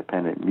American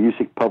Independent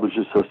Music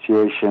Publishers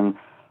Association,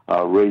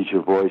 raise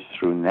your voice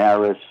through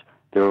NARAS.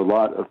 There are a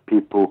lot of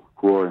people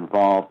who are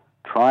involved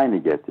trying to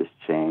get this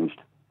changed,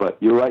 but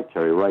you're right,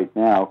 Terry, right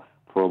now,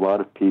 for a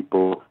lot of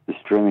people, the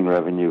streaming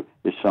revenue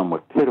is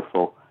somewhat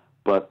pitiful,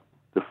 but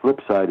the flip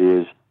side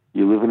is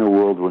you live in a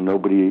world where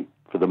nobody,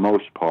 for the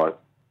most part,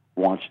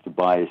 wants to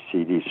buy a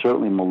CD.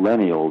 Certainly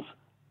millennials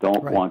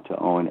don't want to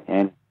own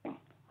anything,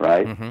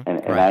 right? Mm-hmm.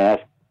 And I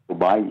ask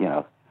people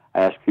I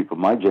ask people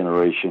my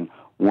generation,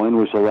 when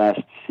was the last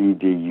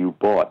CD you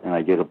bought? And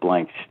I get a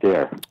blank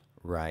stare.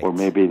 Right. Or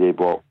maybe they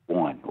bought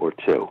one or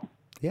two.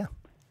 Yeah.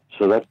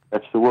 So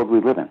that's the world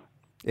we live in.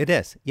 It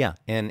is, yeah,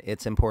 and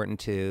it's important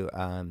to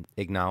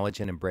acknowledge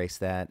and embrace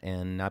that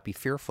and not be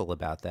fearful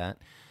about that.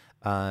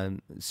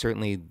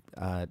 Certainly,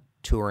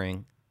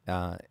 touring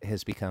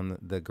has become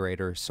the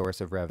greater source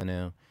of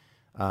revenue.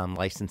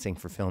 Licensing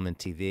for film and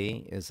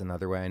TV is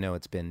another way. I know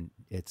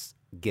it's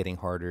getting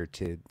harder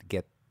to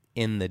get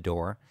in the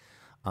door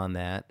on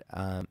that.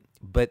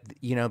 But,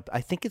 you know,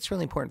 I think it's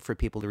really important for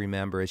people to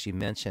remember, as you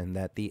mentioned,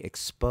 that the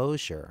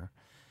exposure,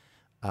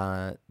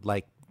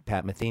 like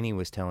Pat Metheny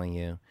was telling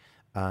you,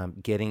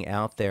 getting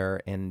out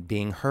there and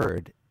being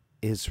heard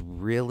is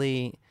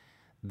really,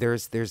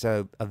 there's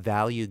a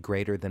value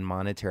greater than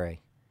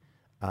monetary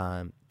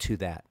to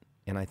that.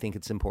 And I think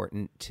it's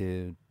important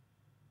to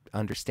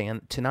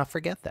understand, to not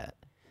forget that.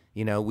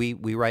 You know, we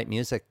write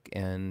music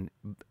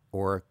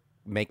or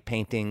make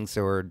paintings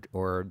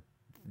or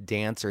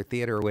dance or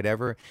theater or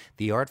whatever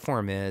the art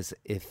form is.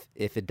 If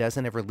it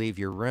doesn't ever leave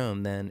your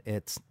room, then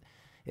it's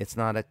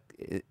not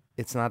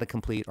a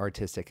complete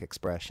artistic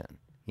expression.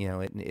 You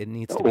know, it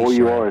needs to be all shared.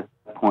 You are at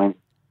that point.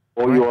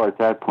 All right. You are at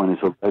that point is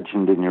a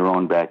legend in your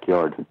own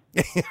backyard.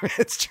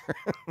 It's true.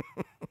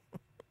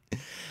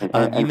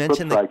 and you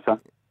mentioned that.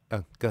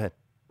 Oh, go ahead.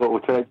 Well,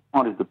 I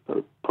wanted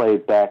to play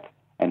it back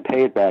and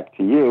pay it back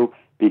to you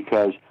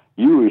because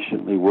you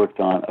recently worked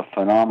on a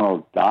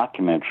phenomenal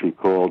documentary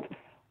called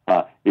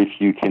 "If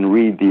You Can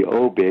Read the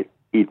Obit,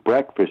 Eat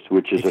Breakfast,"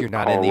 which is if you're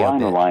not in the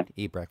obit,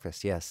 eat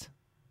breakfast. Yes.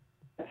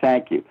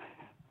 Thank you.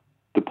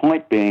 The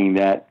point being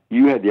that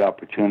you had the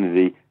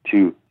opportunity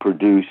to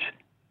produce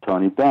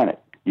Tony Bennett.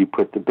 You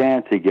put the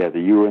band together.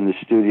 You were in the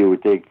studio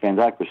with Dick Van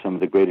Dyke, with some of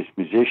the greatest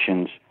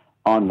musicians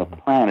on the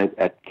planet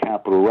at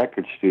Capitol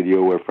Record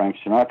Studio, where Frank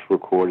Sinatra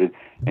recorded,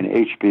 and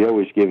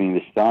HBO is giving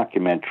this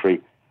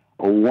documentary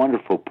a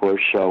wonderful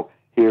push. So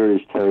here is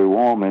Terry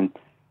Wollman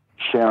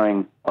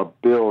sharing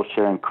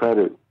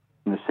credit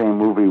in the same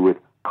movie with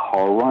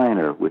Carl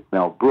Reiner, with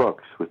Mel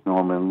Brooks, with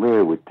Norman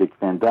Lear, with Dick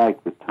Van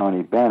Dyke, with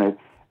Tony Bennett,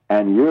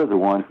 and you're the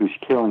one who's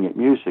killing it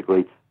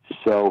musically.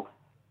 So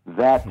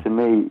that, to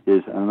me,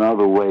 is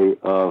another way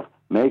of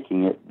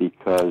making it,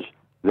 because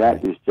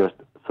that is just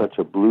such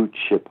a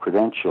blue-chip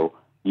credential,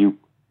 you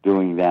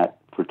doing that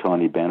for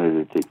Tony Bennett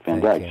and Dick Van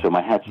Dyke. So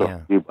my hat's off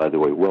to you, by the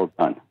way. Well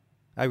done.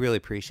 I really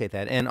appreciate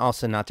that. And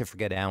also not to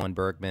forget Alan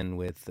Bergman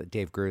with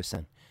Dave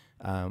Grusin,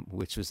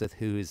 which was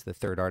who is the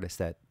third artist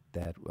that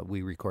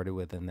we recorded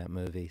with in that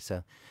movie.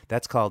 So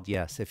that's called,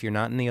 yes, if you're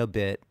not in the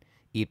obit,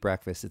 Eat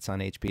Breakfast. It's on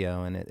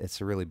HBO, and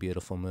it's a really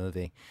beautiful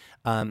movie.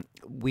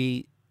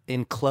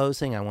 in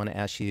closing, I want to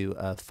ask you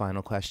a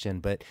final question,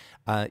 but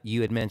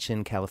you had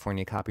mentioned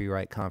California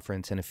Copyright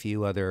Conference and a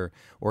few other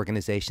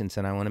organizations,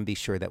 and I want to be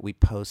sure that we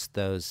post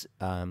those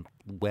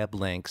web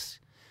links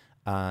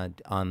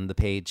on the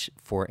page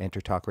for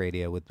EnterTalk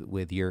Radio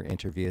with your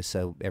interview,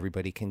 so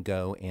everybody can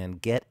go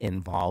and get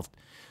involved.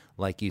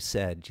 Like you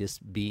said,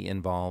 just be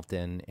involved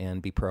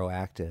and be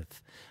proactive.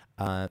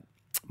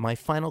 My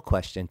final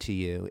question to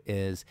you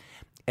is,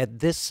 at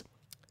this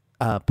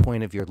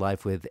point of your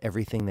life, with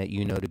everything that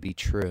you know to be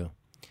true,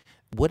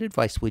 what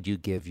advice would you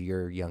give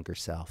your younger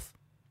self?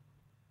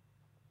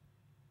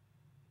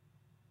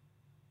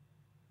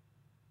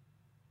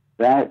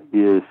 That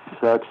is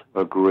such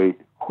a great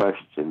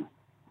question.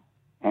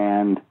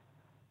 And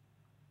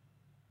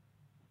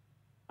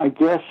I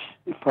guess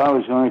if I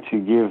was going to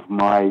give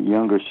my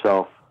younger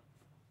self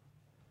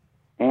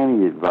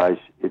any advice,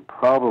 it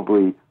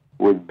probably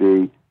would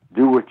be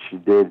do what you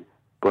did,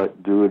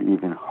 but do it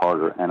even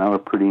harder. And I'm a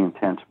pretty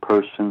intense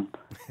person,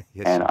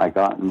 yes, and I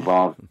got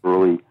involved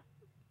early.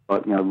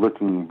 But,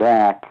 looking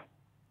back,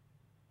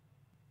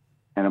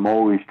 and I'm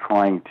always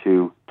trying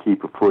to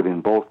keep a foot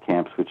in both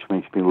camps, which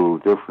makes me a little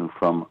different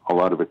from a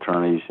lot of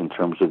attorneys in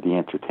terms of the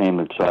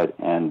entertainment side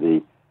and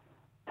the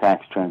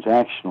tax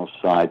transactional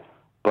side.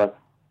 But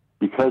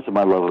because of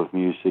my love of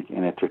music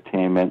and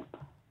entertainment,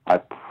 I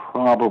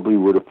probably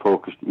would have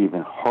focused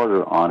even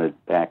harder on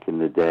it back in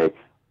the day.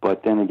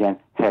 But then again,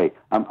 hey,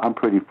 I'm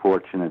pretty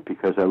fortunate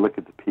because I look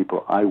at the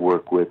people I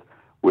work with,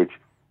 which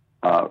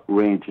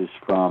ranges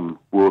from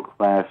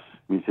world-class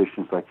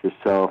musicians like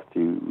yourself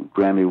to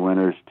Grammy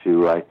winners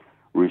to I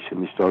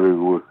recently started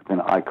to work with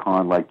an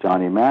icon like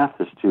Johnny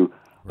Mathis to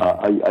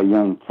a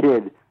young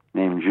kid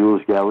named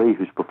Jules Galli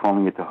who's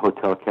performing at the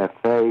Hotel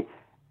Cafe,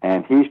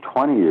 and he's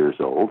 20 years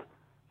old.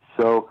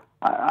 So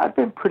I've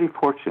been pretty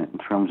fortunate in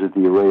terms of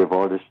the array of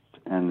artists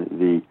and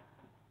the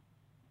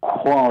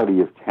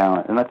quality of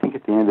talent. And I think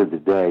at the end of the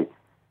day,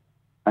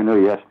 I know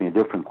you asked me a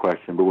different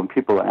question, but when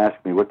people ask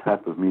me what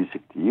type of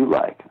music do you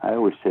like, I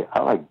always say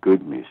I like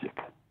good music.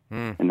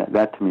 And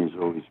that to me has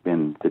always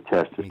been the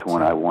test as to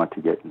when I want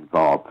to get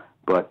involved.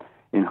 But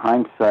in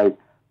hindsight,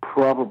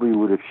 probably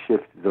would have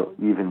shifted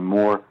even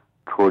more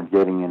toward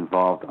getting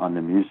involved on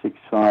the music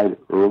side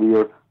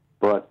earlier.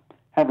 But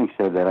having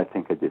said that, I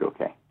think I did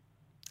okay.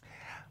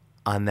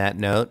 On that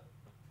note,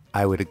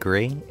 I would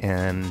agree,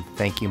 and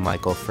thank you,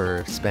 Michael,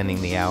 for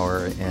spending the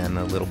hour and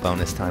a little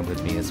bonus time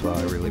with me as well.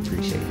 I really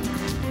appreciate it.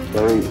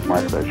 Very,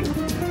 my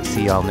pleasure.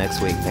 See y'all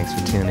next week. Thanks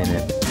for tuning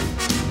in.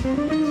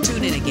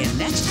 Tune in again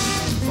next week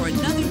for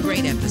another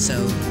great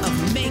episode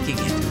of Making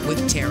It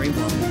with Terry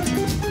Woolman.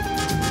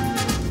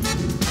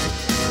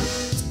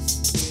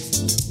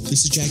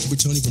 This is Jackie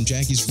Bertoni from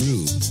Jackie's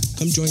Groove.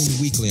 Come join me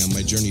weekly on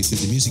my journey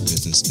through the music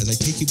business as I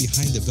take you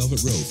behind the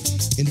velvet rope,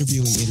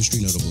 interviewing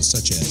industry notables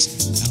such as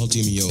Al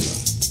Di Meola,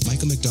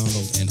 Michael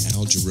McDonald, and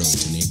Al Jarreau,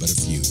 to name but a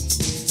few.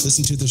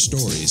 Listen to their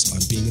stories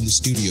on being in the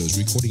studios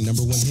recording #1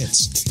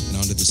 hits and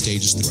onto the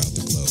stages throughout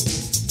the globe.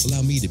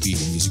 Allow me to be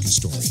your music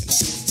historian.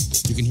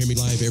 You can hear me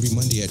live every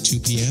Monday at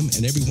 2 p.m.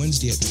 and every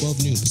Wednesday at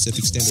 12 noon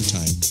Pacific Standard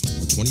Time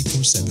or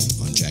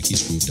 24/7 on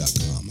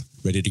jackiesgroove.com.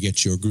 Ready to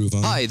get your groove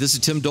on? Hi, this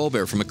is Tim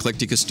Dolbear from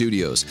Eclectica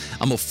Studios.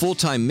 I'm a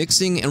full-time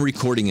mixing and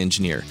recording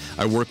engineer.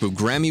 I work with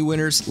Grammy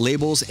winners,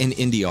 labels, and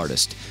indie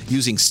artists,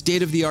 using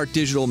state-of-the-art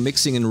digital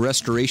mixing and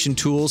restoration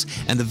tools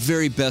and the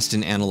very best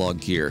in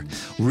analog gear.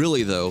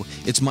 Really, though,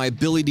 it's my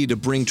ability to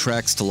bring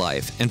tracks to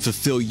life and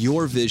fulfill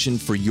your vision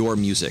for your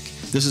music.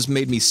 This has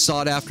made me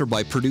sought after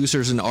by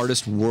producers and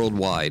artists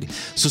worldwide.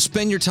 So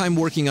spend your time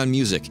working on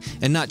music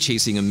and not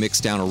chasing a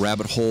mix down a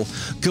rabbit hole.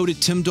 Go to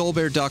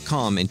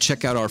timdolbear.com and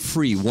check out our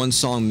free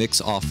one-song mix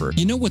offer.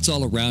 You know what's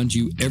all around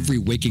you every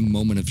waking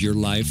moment of your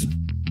life?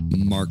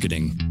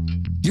 Marketing.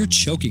 You're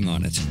choking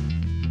on it.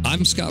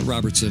 I'm Scott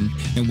Robertson,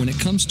 and when it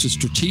comes to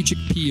strategic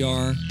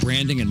PR,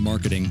 branding, and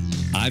marketing,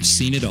 I've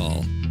seen it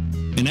all.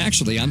 And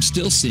actually, I'm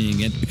still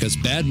seeing it because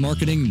bad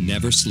marketing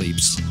never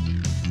sleeps.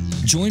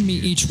 Join me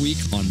each week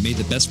on May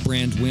the Best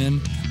Brand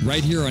Win,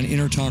 right here on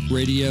EnterTalk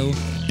Radio,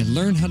 and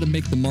learn how to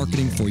make the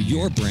marketing for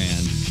your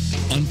brand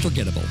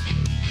unforgettable.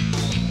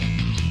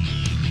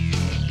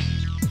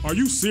 Are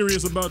you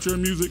serious about your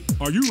music?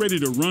 Are you ready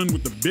to run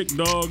with the big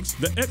dogs?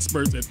 The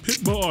experts at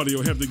Pitbull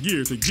Audio have the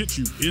gear to get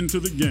you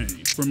into the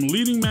game. From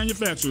leading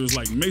manufacturers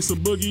like Mesa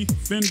Boogie,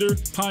 Fender,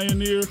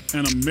 Pioneer,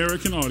 and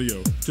American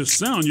Audio. To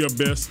sound your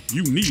best,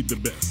 you need the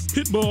best.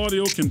 Pitbull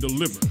Audio can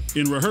deliver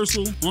in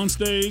rehearsal, on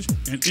stage,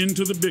 and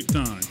into the big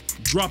time.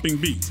 Dropping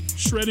beats,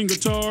 shredding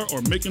guitar,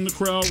 or making the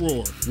crowd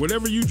roar.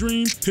 Whatever you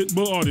dream,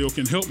 Pitbull Audio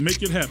can help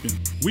make it happen.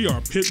 We are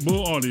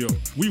Pitbull Audio.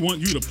 We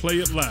want you to play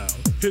it loud.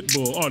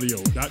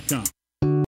 PitbullAudio.com.